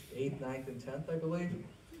March 8th, 9th, and 10th, I believe.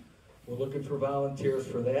 We're looking for volunteers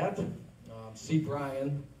for that. See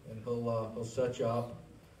Brian, and he'll set you up.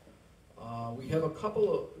 We have a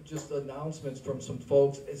couple of just announcements from some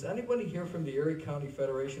folks. Is anybody here from the Erie County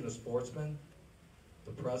Federation of Sportsmen?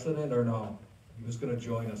 The president or no? He was gonna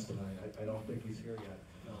join us tonight. I don't think he's here yet.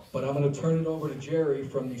 But I'm gonna turn it over to Jerry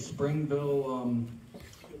from the Springville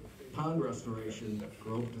Pond Restoration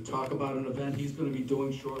Group to talk about an event he's gonna be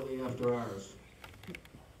doing shortly after ours.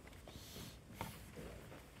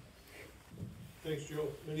 Thanks, Joe.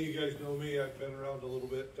 Many of you guys know me. I've been around a little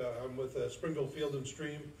bit. I'm with Springville Field and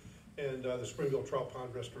Stream and the Springville Trout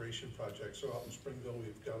Pond Restoration Project. So out in Springville,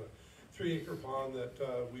 we've got a 3-acre pond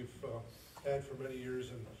that we've had for many years.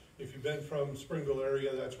 And if you've been from Springville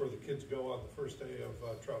area, that's where the kids go on the first day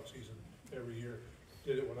of trout season every year.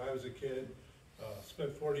 Did it when I was a kid.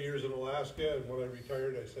 Spent 40 years in Alaska, and when I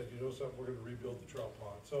retired, I said, you know something, we're going to rebuild the trout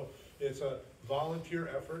pond. So it's a volunteer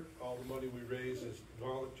effort. All the money we raise is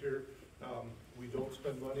volunteer. We don't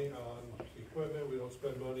spend money on equipment. We don't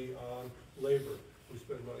spend money on labor. We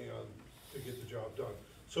spend money on to get the job done.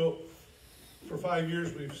 So for 5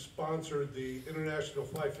 years, we've sponsored the International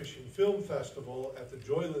Fly Fishing Film Festival at the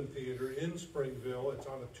Joyland Theater in Springville. It's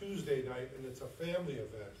on a Tuesday night, and it's a family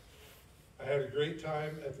event. I had a great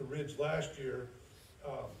time at the Ridge last year,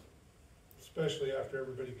 especially after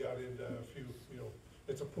everybody got into a few,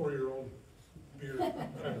 it's a pour your own beer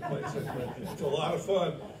kind of place. It's a lot of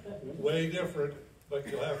fun, way different, but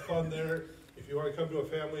you'll have fun there. If you want to come to a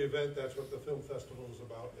family event, that's what the film festival is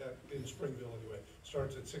about in Springville anyway.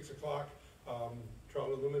 Starts at 6 o'clock. Trout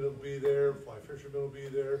Unlimited will be there, fly fishermen will be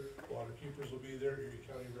there, water keepers will be there, Erie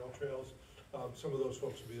County Rail Trails. Some of those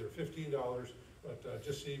folks will be there. $15, but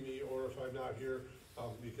just see me, or if I'm not here,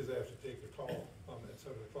 because I have to take the call at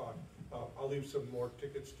 7 o'clock. I'll leave some more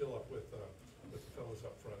tickets still up with the fellas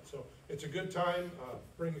up front. So it's a good time.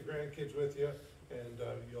 Bring the grandkids with you, and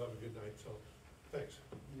you'll have a good night. So thanks.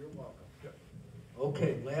 You're welcome. Yep.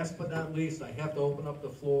 Okay, last but not least, I have to open up the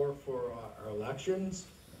floor for our elections.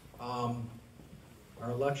 Our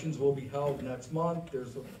elections will be held next month.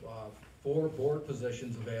 There's 4 board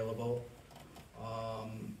positions available.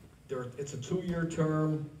 It's a 2-year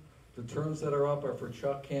term. The terms that are up are for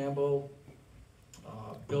Chuck Campbell,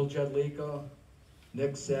 Bill Jedlicka,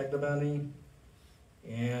 Nick Sagdabeni,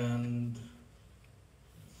 and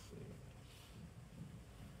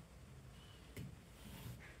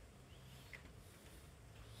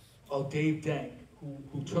Dave Dank,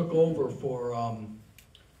 who took over for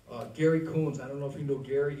Gary Coons. I don't know if you know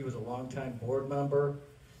Gary. He was a longtime board member,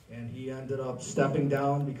 and he ended up stepping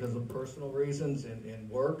down because of personal reasons and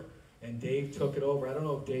work, and Dave took it over. I don't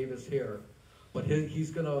know if Dave is here, but he's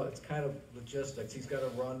gonna, it's kind of logistics. He's got to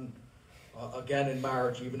run again in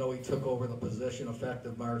March, even though he took over the position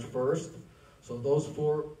effective March 1st. So those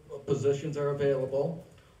 4 positions are available.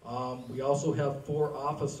 We also have 4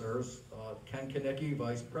 officers, Ken Kanicki,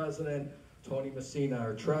 Vice President, Tony Messina,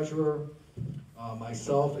 our Treasurer,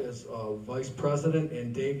 myself as Vice President,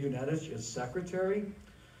 and Dave Unetich as Secretary.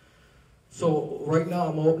 So right now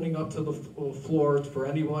I'm opening up to the floor for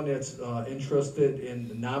anyone that's interested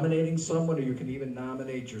in nominating someone, or you can even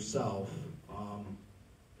nominate yourself.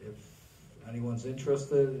 If anyone's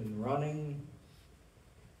interested in running,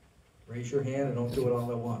 raise your hand and don't do it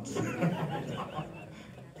all at once.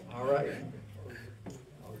 All right.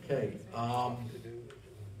 Okay.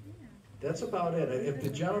 That's about it. If the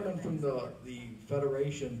gentleman from the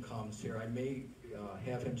Federation comes here, I may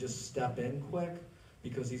have him just step in quick,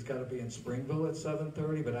 because he's got to be in Springville at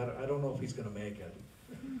 7:30, but I don't know if he's going to make it.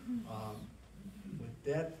 With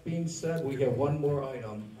that being said, we have one more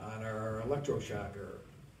item on our electroshocker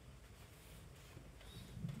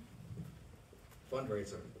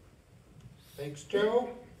fundraiser. Thanks, Joe.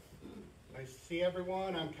 Nice to see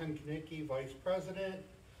everyone. I'm Ken Kanicki, Vice President.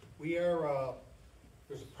 We are,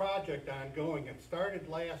 there's a project ongoing. It started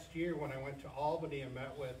last year when I went to Albany and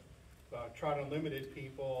met with Trout Unlimited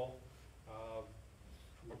people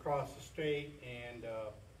from across the state, and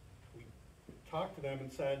we talked to them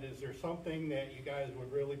and said, is there something that you guys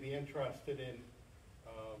would really be interested in,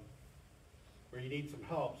 where you need some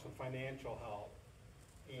help, some financial help?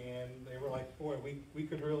 And they were like, boy, we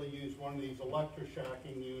could really use one of these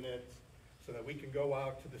electroshocking units so that we can go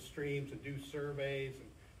out to the streams and do surveys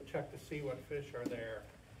and check to see what fish are there.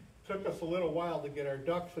 Took us a little while to get our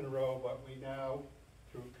ducks in a row, but we now,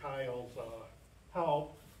 through Kyle's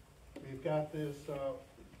help, we've got this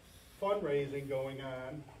fundraising going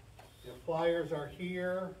on. The flyers are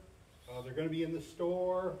here. They're going to be in the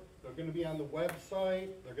store. They're going to be on the website.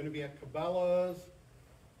 They're going to be at Cabela's.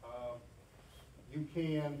 You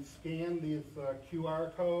can scan this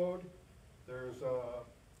QR code. There's a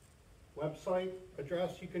website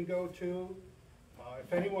address you can go to.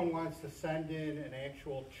 If anyone wants to send in an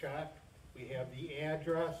actual check We have the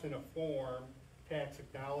address in a form, tax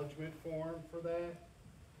acknowledgement form for that.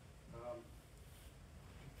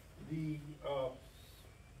 The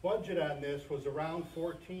budget on this was around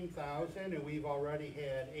 14,000, and we've already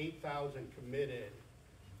had 8,000 committed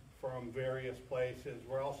from various places.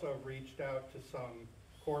 We also have reached out to some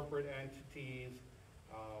corporate entities.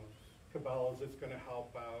 Cabela's is going to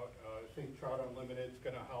help out. I think Trout Unlimited is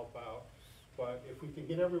going to help out. But if we can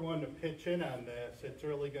get everyone to pitch in on this, it's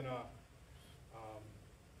really going to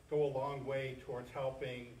go a long way towards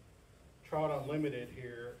helping Trout Unlimited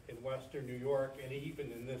here in Western New York and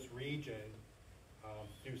even in this region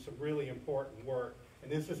do some really important work.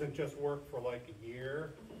 And this isn't just work for like a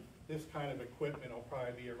year. This kind of equipment will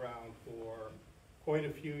probably be around for quite a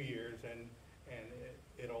few years, and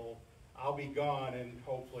I'll be gone, and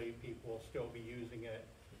hopefully people will still be using it.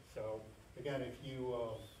 So again, if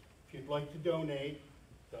you'd like to donate,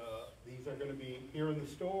 these are going to be here in the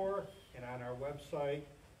store and on our website.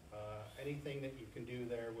 Anything that you can do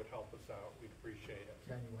there would help us out. We'd appreciate it.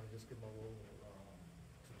 Ken, you wanna just give them a little,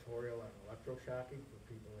 tutorial on electroshocking for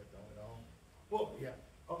people that don't know? Well,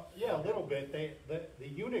 yeah, a little bit. The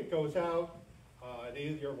unit goes out, it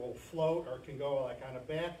either will float or can go like on a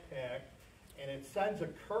backpack, and it sends a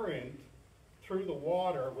current through the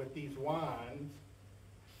water with these wands,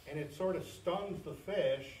 and it sort of stuns the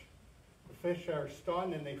fish. The fish are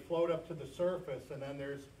stunned and they float up to the surface, and then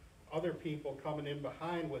there's other people coming in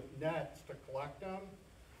behind with nets to collect them.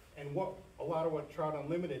 And a lot of what Trout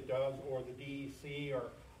Unlimited does, or the DEC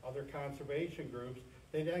or other conservation groups,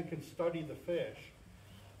 they then can study the fish.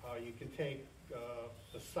 You can take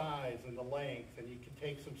the size and the length, and you can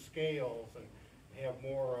take some scales and have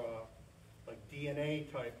more like DNA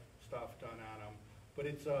type stuff done on them. But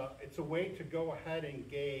it's a way to go ahead and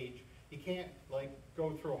gauge. You can't like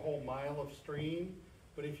go through a whole mile of stream,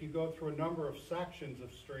 but if you go through a number of sections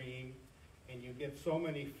of stream and you get so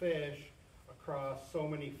many fish across so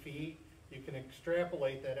many feet, you can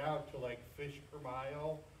extrapolate that out to like fish per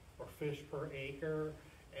mile or fish per acre,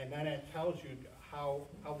 and then it tells you how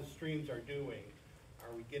the streams are doing.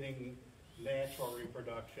 Are we getting natural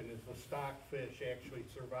reproduction? Is the stock fish actually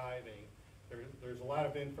surviving? There's a lot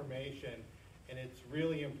of information, and it's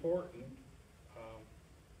really important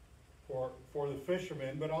for the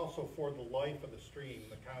fishermen, but also for the life of the stream,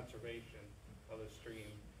 the conservation of the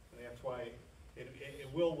stream. And that's why it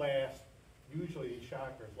will last. Usually these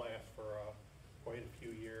shockers last for quite a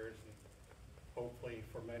few years, and hopefully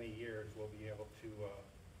for many years we'll be able to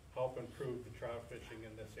help improve the trout fishing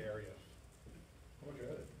in this area. How much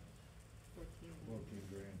are it? 14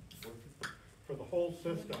 grand. For the whole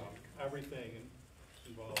system, everything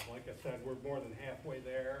involved. Like I said, we're more than halfway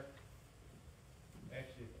there.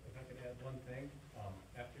 Actually, if I could add one thing,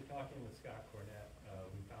 after talking with Scott Cornett,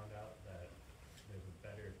 we found out that there's a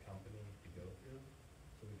better company to go through,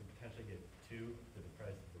 so we could potentially get two for the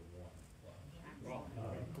price of the one.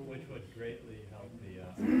 Which would greatly help the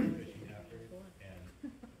fishing effort,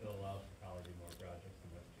 and it'll allow us to probably do more projects in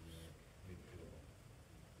Western New York. Be doable.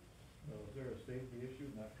 Now, is there a safety issue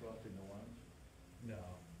not crossing the lines? No.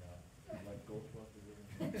 Like Ghostbusters?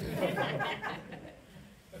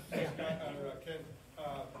 Scott, Ken,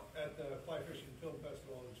 at the Fly Fishing Film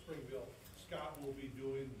Festival in Springville, Scott will be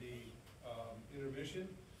doing the intermission,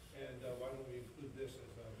 and why don't we include this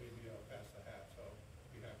as maybe pass the hat, so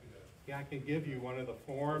be happy to. Yeah, I can give you one of the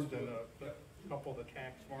forms and a couple of the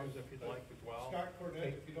tax forms if you'd like as well. Scott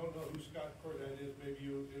Cornett, if you don't know who Scott Cornett is, maybe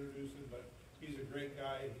you introduce him, but he's a great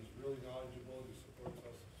guy, and he's really knowledgeable, he supports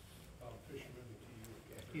us fishermen to you.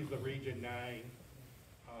 He's the Region 9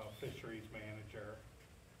 fisheries manager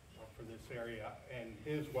for this area, and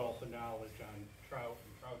his wealth of knowledge on trout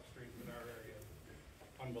and trout streams in our area is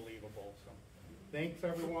unbelievable. So, thanks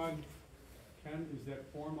everyone. Ken, is that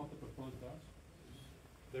form up at the front desk?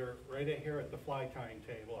 They're right in here at the fly tying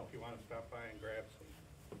table if you want to stop by and grab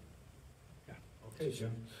some. Yeah. Okay,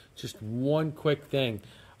 Jim. Just one quick thing.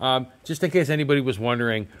 Just in case anybody was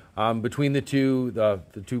wondering, between the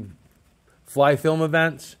two fly film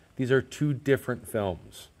events, these are two different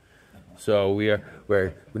films. So we're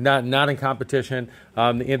not in competition.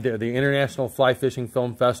 The International Fly Fishing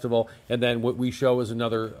Film Festival, and then what we show is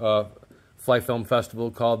another fly film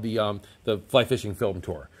festival called the Fly Fishing Film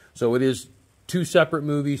Tour. So it is two separate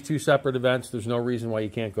movies, two separate events. There's no reason why you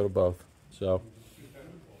can't go to both. So.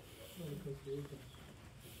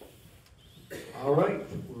 All right,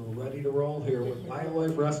 we're ready to roll here with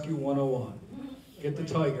Wildlife Rescue 101. Get the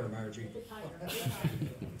tiger, Margie. The tiger.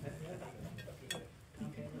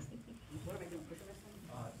 Okay, what am I doing? Push this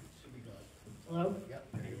one? Hello? Yep,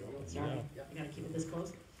 there you go. Sorry, I gotta keep it this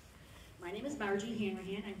close. My My name is Margie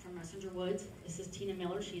Hanrahan. I'm from Messenger Woods. This is Tina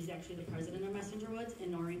Miller. She's actually the president of Messenger Woods, and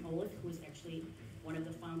Noreen Olek, who is actually one of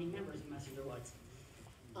the founding members of Messenger Woods.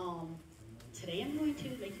 Today I'm going to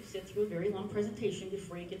make you sit through a very long presentation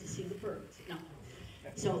before you get to see the birds. No.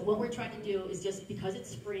 So what we're trying to do is, just because it's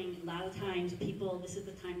spring, a lot of times people, this is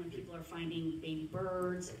the time when people are finding baby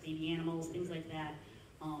birds, baby animals, things like that.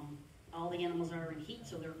 All the animals are in heat,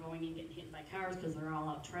 so they're going and getting hit by cars because they're all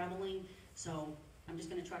out traveling. So I'm just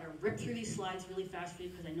going to try to rip through these slides really fast for you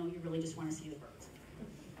because I know you really just want to see the birds.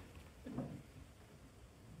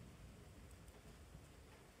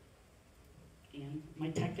 And my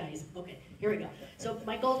tech guys, okay, here we go. So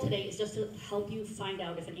my goal today is just to help you find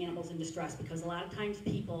out if an animal's in distress, because a lot of times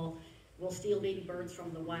people will steal baby birds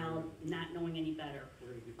from the wild not knowing any better.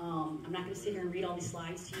 I'm not going to sit here and read all these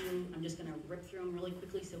slides to you. I'm just going to rip through them really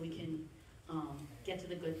quickly so we can get to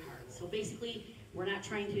the good part. So basically, we're not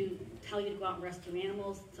trying to tell you to go out and rescue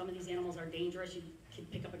animals. Some of these animals are dangerous. You can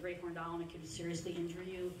pick up a great horned owl and it can seriously injure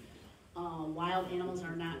you. Wild animals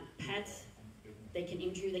are not pets. They can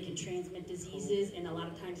injure you, they can transmit diseases, and a lot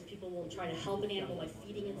of times people will try to help an animal by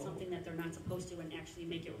feeding it something that they're not supposed to and actually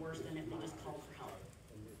make it worse than if they just called for help.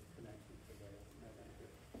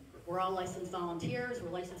 We're all licensed volunteers. We're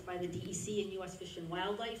licensed by the DEC and U.S. Fish and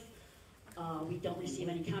Wildlife. We don't receive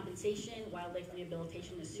any compensation. Wildlife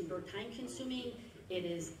rehabilitation is super time consuming. It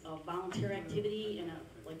is a volunteer activity,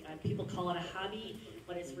 and people call it a hobby,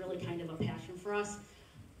 but it's really kind of a passion for us.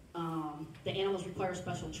 The animals require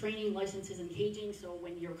special training, licenses, and caging, so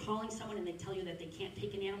when you're calling someone and they tell you that they can't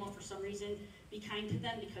take an animal for some reason, be kind to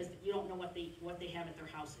them because you don't know what they have at their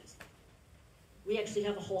houses. We actually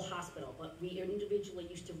have a whole hospital, but we individually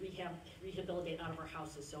used to rehabilitate out of our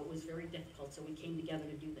houses, so it was very difficult, so we came together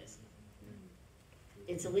to do this.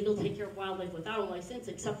 It's illegal to take care of wildlife without a license,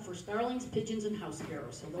 except for starlings, pigeons, and house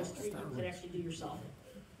sparrows, so those three you could actually do yourself.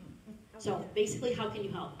 So basically, how can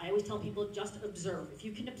you help? I always tell people, just observe. If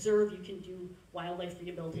you can observe, you can do Wildlife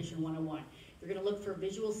Rehabilitation 101. You're going to look for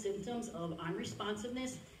visual symptoms of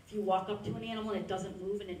unresponsiveness. If you walk up to an animal and it doesn't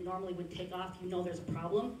move and it normally would take off, you know there's a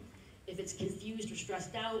problem. If it's confused or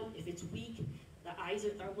stressed out, if it's weak, the eyes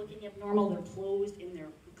are looking abnormal, they're closed and they're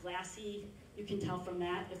glassy, you can tell from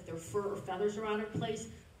that. If their fur or feathers are out of place,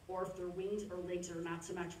 or if their wings or legs are not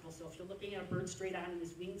symmetrical. So if you're looking at a bird straight on and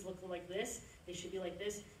his wings look like this, they should be like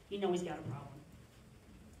this, you know he's got a problem.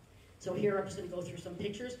 So here I'm just going to go through some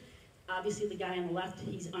pictures. Obviously the guy on the left,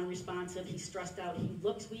 he's unresponsive, he's stressed out, he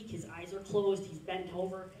looks weak, his eyes are closed, he's bent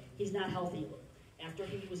over, he's not healthy. After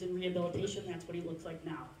he was in rehabilitation, that's what he looks like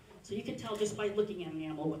now. So you can tell just by looking at an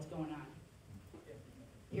animal what's going on.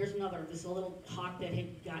 Here's another, this little hawk that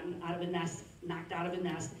had gotten out of a nest, knocked out of a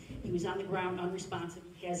nest. He was on the ground, unresponsive.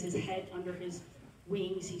 He has his head under his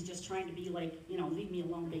wings. He's just trying to be like, leave me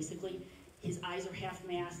alone, basically. His eyes are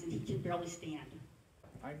half-mast, and he can barely stand.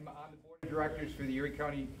 I'm on the board of directors for the Erie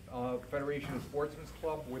County Federation of Sportsmen's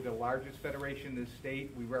Club. We're the largest federation in the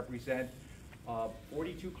state. We represent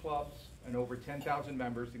 42 clubs and over 10,000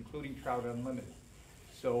 members, including Trout Unlimited.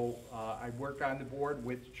 So I work on the board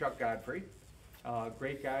with Chuck Godfrey.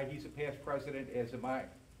 Great guy. He's a past president, as am I.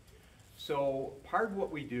 So part of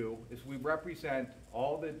what we do is we represent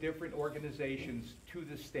all the different organizations to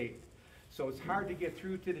the state. So it's hard to get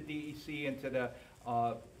through to the DEC and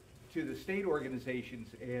to the state organizations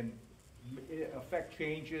and affect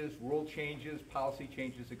changes, rule changes, policy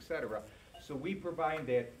changes, etc. So we provide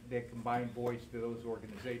that combined voice to those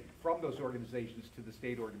organizations, from those organizations to the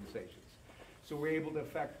state organizations. So we're able to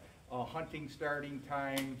affect hunting starting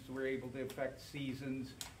times, we're able to affect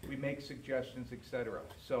seasons, we make suggestions, etc.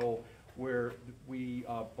 So we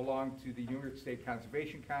belong to the New York State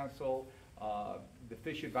Conservation Council, the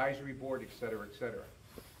Fish Advisory Board, etc., etc.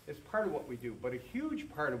 It's part of what we do, but a huge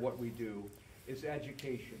part of what we do is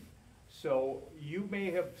education. So you may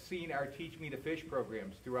have seen our Teach Me to Fish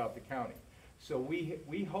programs throughout the county. So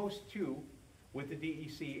we host two with the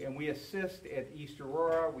DEC, and we assist at East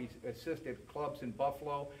Aurora, we assist at clubs in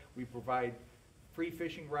Buffalo, we provide free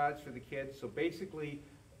fishing rods for the kids. So basically,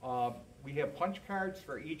 we have punch cards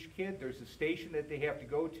for each kid. There's a station that they have to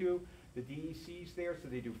go to. The DEC's there, so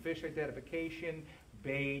they do fish identification,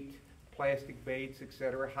 bait, plastic baits,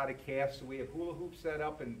 etc., how to cast. So we have hula hoops set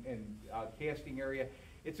up and casting area.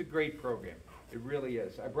 It's a great program. It really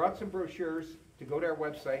is. I brought some brochures to go to our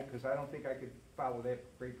website because I don't think I could follow that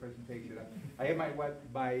great presentation. I have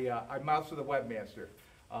I'm also the webmaster.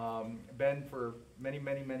 Been for many,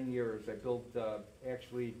 many, many years. I built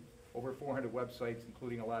actually over 400 websites,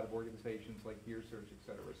 including a lot of organizations like Deer Search,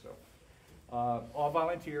 etc. So all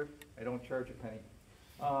volunteer. I don't charge a penny.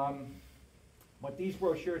 But these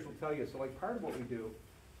brochures will tell you. So like part of what we do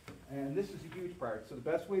And this is a huge part. So the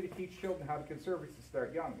best way to teach children how to conserve is to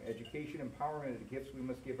start young. Education, empowerment are the gifts we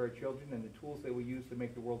must give our children and the tools they will use to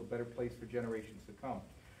make the world a better place for generations to come.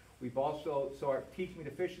 We've also, so our Teach Me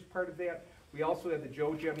to Fish is part of that. We also have the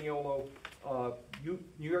Joe Gemiolo New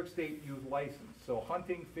York State Youth License. So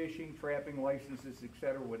hunting, fishing, trapping licenses,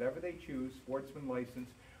 etc., whatever they choose, sportsman license.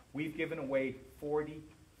 We've given away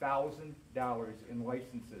 $40,000 in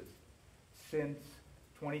licenses since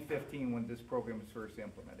 2015 when this program was first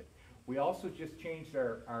implemented. We also just changed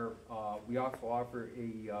we also offer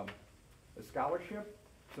a scholarship.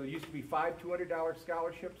 So it used to be 5 $200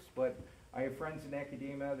 scholarships, but I have friends in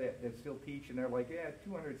academia that still teach, and they're like, yeah,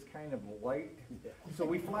 200 is kind of light. So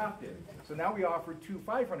we flopped it. So now we offer 2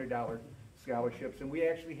 $500 scholarships, and we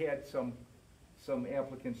actually had some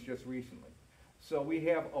applicants just recently. So we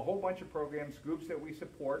have a whole bunch of programs, groups that we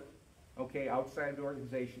support, okay, outside the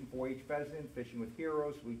organization, 4-H pheasant, Fishing with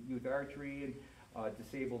Heroes, youth archery, and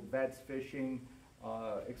disabled vets fishing,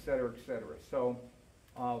 et cetera, et cetera. So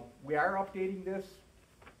we are updating this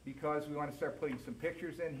because we want to start putting some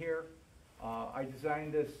pictures in here. I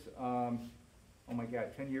designed this, oh my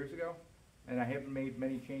God, 10 years ago, and I haven't made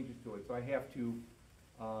many changes to it, so I have to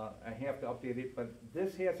update it. But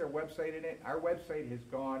this has our website in it. Our website has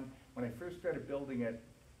gone, when I first started building it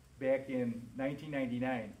back in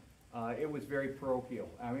 1999, it was very parochial.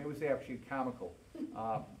 I mean, it was actually comical.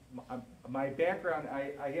 My background,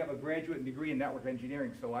 I have a graduate degree in network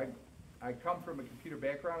engineering, so I come from a computer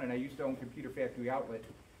background, and I used to own Computer Factory Outlet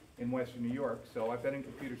in Western New York, so I've been in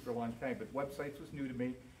computers for a long time, but websites was new to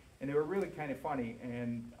me, and they were really kind of funny,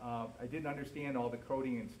 and I didn't understand all the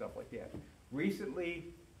coding and stuff like that.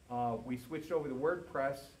 Recently, we switched over to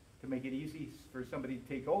WordPress to make it easy for somebody to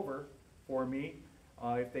take over for me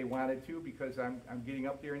if they wanted to, because I'm getting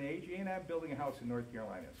up there in age, and I'm building a house in North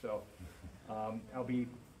Carolina, so I'll be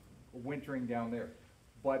wintering down there.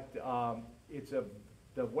 But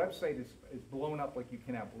the website is blown up like you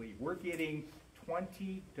cannot believe. We're getting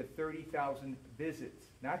 20 to 30,000 visits,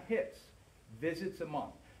 not hits, visits a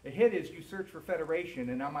month. A hit is you search for Federation,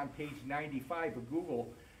 and I'm on page 95 of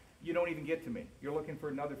Google, you don't even get to me. You're looking for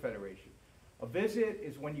another Federation. A visit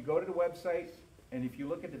is when you go to the website, and if you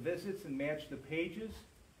look at the visits and match the pages,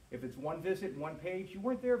 if it's one visit and one page, you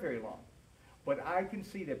weren't there very long. But I can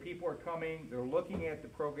see that people are coming, they're looking at the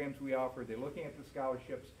programs we offer, they're looking at the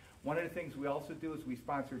scholarships. One of the things we also do is we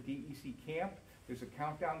sponsor DEC Camp. There's a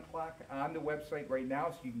countdown clock on the website right now,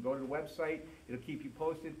 so you can go to the website. It'll keep you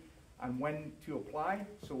posted on when to apply.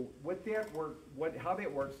 So with that, how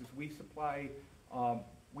that works is we supply,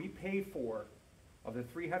 we pay for, of the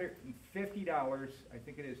 $350, I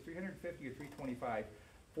think it is $350 or $325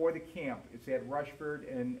 for the camp. It's at Rushford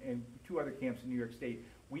and 2 other camps in New York State.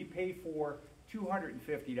 We pay for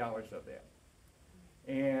 $250 of that.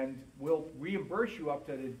 And we'll reimburse you up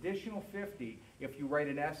to an additional $50 if you write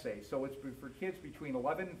an essay. So it's for kids between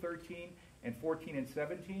 11 and 13 and 14 and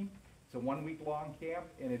 17. It's a 1-week-long camp,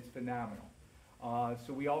 and it's phenomenal.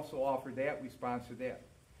 So we also offer that. We sponsor that.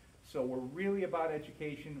 So we're really about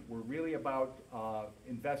education. We're really about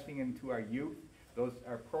investing into our youth.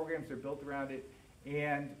 Our programs are built around it.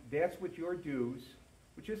 And that's what your dues,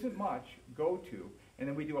 which isn't much, go to. And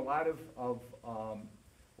then we do a lot of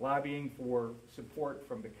lobbying for support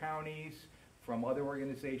from the counties, from other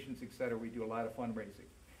organizations, et cetera. We do a lot of fundraising.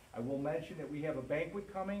 I will mention that we have a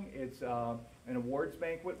banquet coming. It's an awards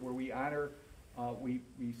banquet where we honor, we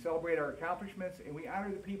celebrate our accomplishments, and we honor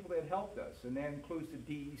the people that helped us. And that includes the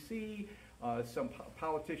DEC, some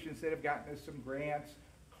politicians that have gotten us some grants,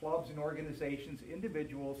 clubs and organizations,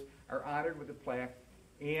 individuals are honored with a plaque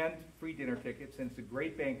and free dinner tickets, and it's a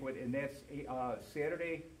great banquet, and that's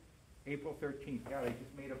Saturday, April 13th. God, I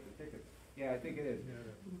just made up the tickets. Yeah, I think it is.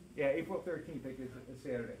 Yeah, April 13th, I think it's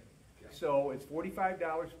Saturday. So it's $45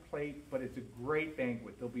 a plate, but it's a great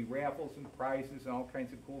banquet. There'll be raffles and prizes and all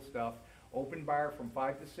kinds of cool stuff. Open bar from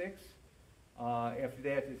 5 to 6. After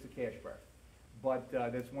that, it's a cash bar. But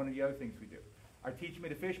that's one of the other things we do. Our Teach Me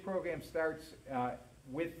to Fish program starts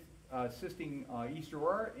with assisting East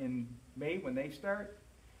Aurora in May when they start.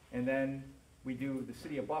 And then we do, the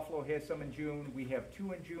city of Buffalo has some in June. We have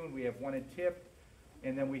 2 in June. We have 1 in Tip.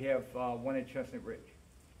 And then we have 1 in Chestnut Ridge.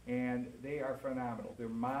 And they are phenomenal. They're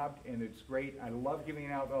mobbed, and it's great. I love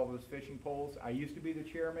giving out all those fishing poles. I used to be the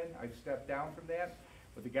chairman. I've stepped down from that.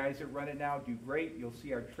 But the guys that run it now do great. You'll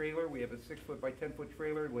see our trailer. We have a 6-foot by 10-foot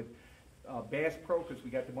trailer with Bass Pro, because we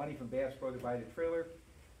got the money from Bass Pro to buy the trailer.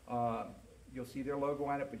 You'll see their logo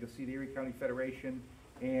on it, but you'll see the Erie County Federation.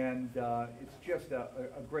 And it's just a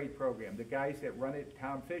great program. The guys that run it,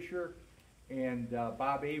 Tom Fisher and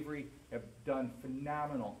Bob Avery, have done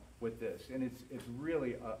phenomenal with this, and it's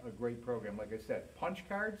really a great program. Like I said, punch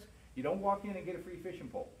cards, you don't walk in and get a free fishing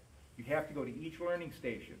pole. You have to go to each learning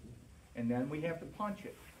station, and then we have to punch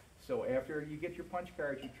it. So after you get your punch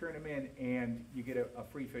cards, you turn them in, and you get a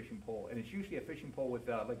free fishing pole. And it's usually a fishing pole with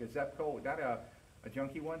like a Zepco, not a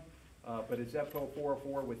junky one, but a Zepco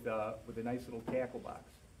 404 with a nice little tackle box.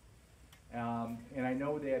 And I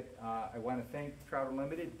know that I want to thank Trout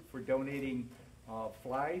Unlimited for donating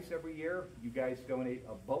flies every year. You guys donate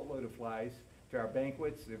a boatload of flies to our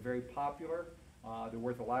banquets. They're very popular. They're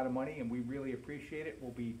worth a lot of money, and we really appreciate it.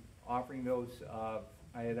 We'll be offering those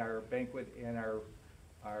at our banquet and our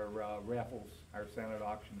raffles, our silent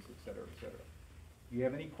auctions, et cetera, et cetera. Do you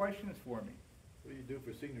have any questions for me? What do you do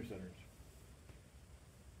for senior centers?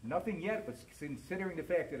 Nothing yet, but considering the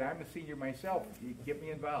fact that I'm a senior myself, you get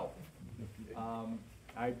me involved.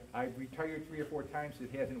 I've retired 3 or 4 times.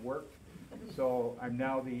 It hasn't worked. So I'm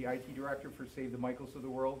now the IT director for Save the Michaels of the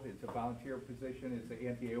World. It's a volunteer position. It's an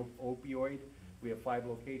anti-opioid. We have 5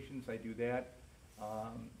 locations. I do that.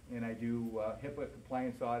 And I do HIPAA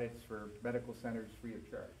compliance audits for medical centers free of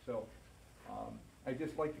charge. So I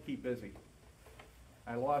just like to keep busy.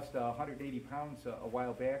 I lost 180 pounds a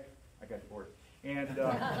while back. I got bored. And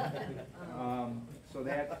so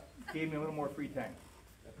that gave me a little more free time.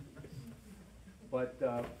 But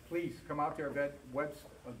please come out to our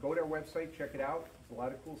go to our website, check it out. There's a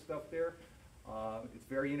lot of cool stuff there. It's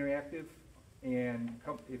very interactive. And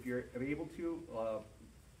if you're able to,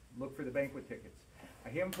 look for the banquet tickets. I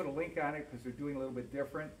haven't put a link on it because they're doing a little bit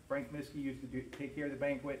different. Frank Miskey used to take care of the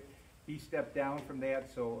banquet. He stepped down from that,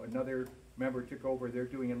 so another member took over. They're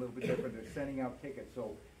doing it a little bit different. They're sending out tickets.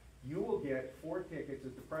 So you will get 4 tickets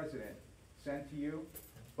as the president sent to you,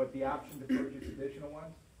 but the option to purchase additional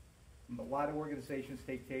ones. A lot of organizations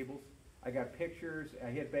take tables. I got pictures. I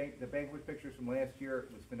had the banquet pictures from last year.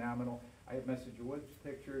 It was phenomenal. I have Messenger Woods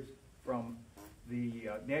pictures from the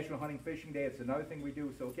National Hunting Fishing Day. It's another thing we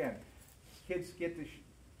do. So again, kids get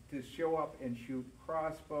to show up and shoot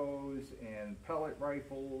crossbows and pellet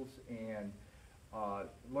rifles and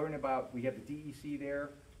learn about, we have the DEC there.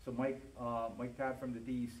 So Mike Todd from the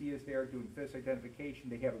DEC is there doing fish identification.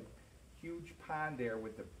 They have a huge pond there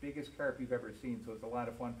with the biggest carp you've ever seen. So it's a lot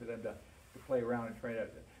of fun for them to play around and try to.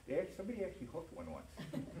 Somebody actually hooked one once.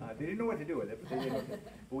 They didn't know what to do with it, but they did hook it.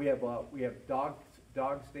 But we have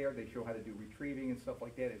dogs there. They show how to do retrieving and stuff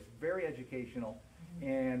like that. It's very educational.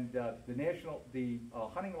 And the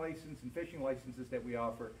hunting license and fishing licenses that we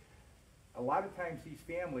offer, a lot of times these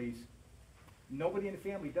families, nobody in the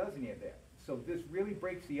family does any of that. So this really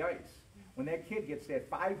breaks the ice. When that kid gets that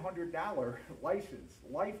 $500 license,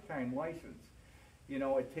 lifetime license,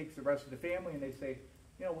 it takes the rest of the family and they say,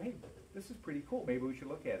 hey, this is pretty cool. Maybe we should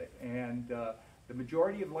look at it. And the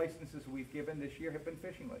majority of licenses we've given this year have been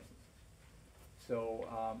fishing licenses. So,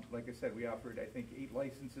 like I said, we offered, I think, 8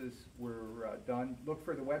 licenses were done. Look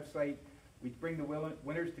for the website. We bring the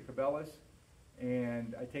winners to Cabela's,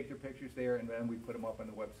 and I take their pictures there, and then we put them up on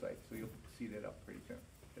the website. So you'll see that up pretty soon.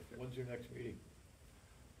 When's your next meeting?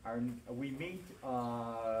 We meet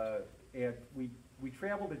we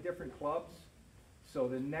travel to different clubs. So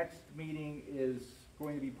the next meeting is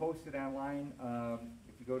going to be posted online.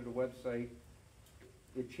 If you go to the website,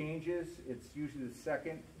 it changes. It's usually the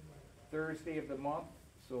 2nd Thursday of the month.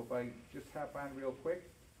 So if I just hop on real quick,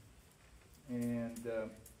 and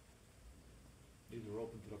These are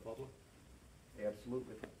open to the public?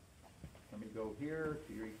 Absolutely. Let me go here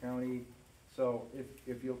to Erie County. So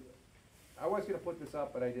if you'll, I was going to put this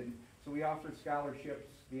up, but I didn't. So we offer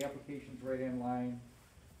scholarships. The application's right in line.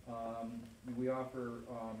 We offer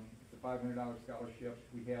it's a $500 scholarship.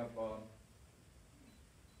 We have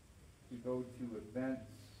we go to events.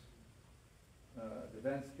 The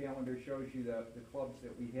events calendar shows you the clubs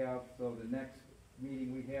that we have. So the next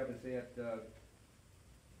meeting we have is at,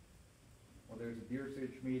 there's a Deer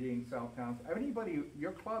Search meeting, South Towns. Anybody,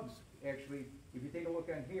 your clubs, actually, if you take a look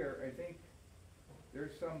on here, I think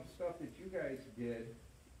there's some stuff that you guys did.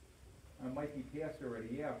 Might be passed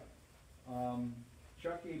already, yeah.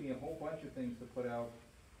 Chuck gave me a whole bunch of things to put out,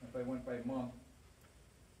 if I went by month,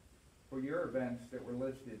 for your events that were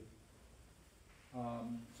listed.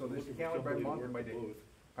 So this calendar by month and by day.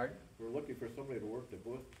 Pardon? We're looking for somebody to work the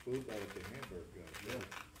booth out at the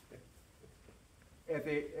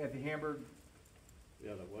Hamburg. At the Hamburg.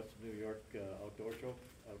 Yeah, the West New York Outdoor Show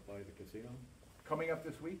out by the casino. Coming up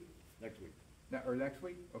this week? Next week. Or next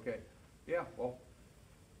week? Okay. Yeah, well,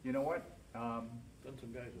 you know what? Send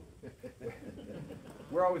some guys over.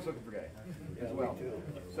 We're always looking for guys as well. Me too.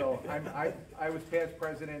 So I was past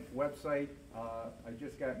president, website. I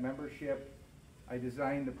just got membership I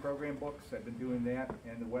designed the program books, I've been doing that,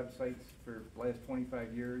 and the websites for the last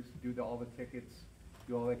 25 years, all the tickets,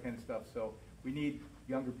 do all that kind of stuff. So we need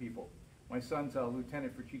younger people. My son's a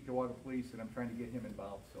lieutenant for Cheektowaga Police, and I'm trying to get him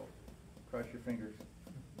involved, so cross your fingers.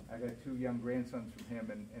 I got 2 young grandsons from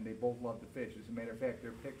him, and they both love to fish. As a matter of fact,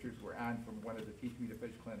 their pictures were on from one of the Teach Me to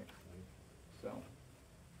Fish clinics. So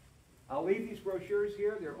I'll leave these brochures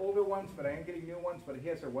here. They're older ones, but I am getting new ones, but it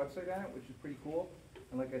has our website on it, which is pretty cool.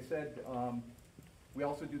 And like I said, we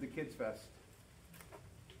also do the Kids Fest.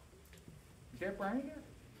 Is that Brian here?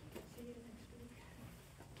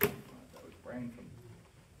 That was Brian from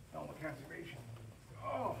Elma Conservation.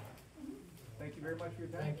 Oh, thank you very much for your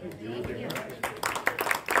time. Thank you.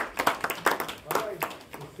 All right,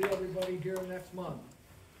 we'll see everybody here next month.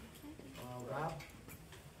 Rob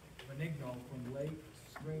Benigno from Lake,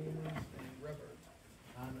 Streams, and Rivers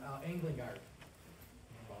on angling art.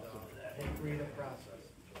 The whole creative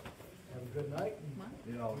process. Have a good night.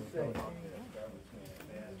 You know, Stay.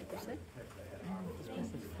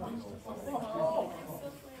 it's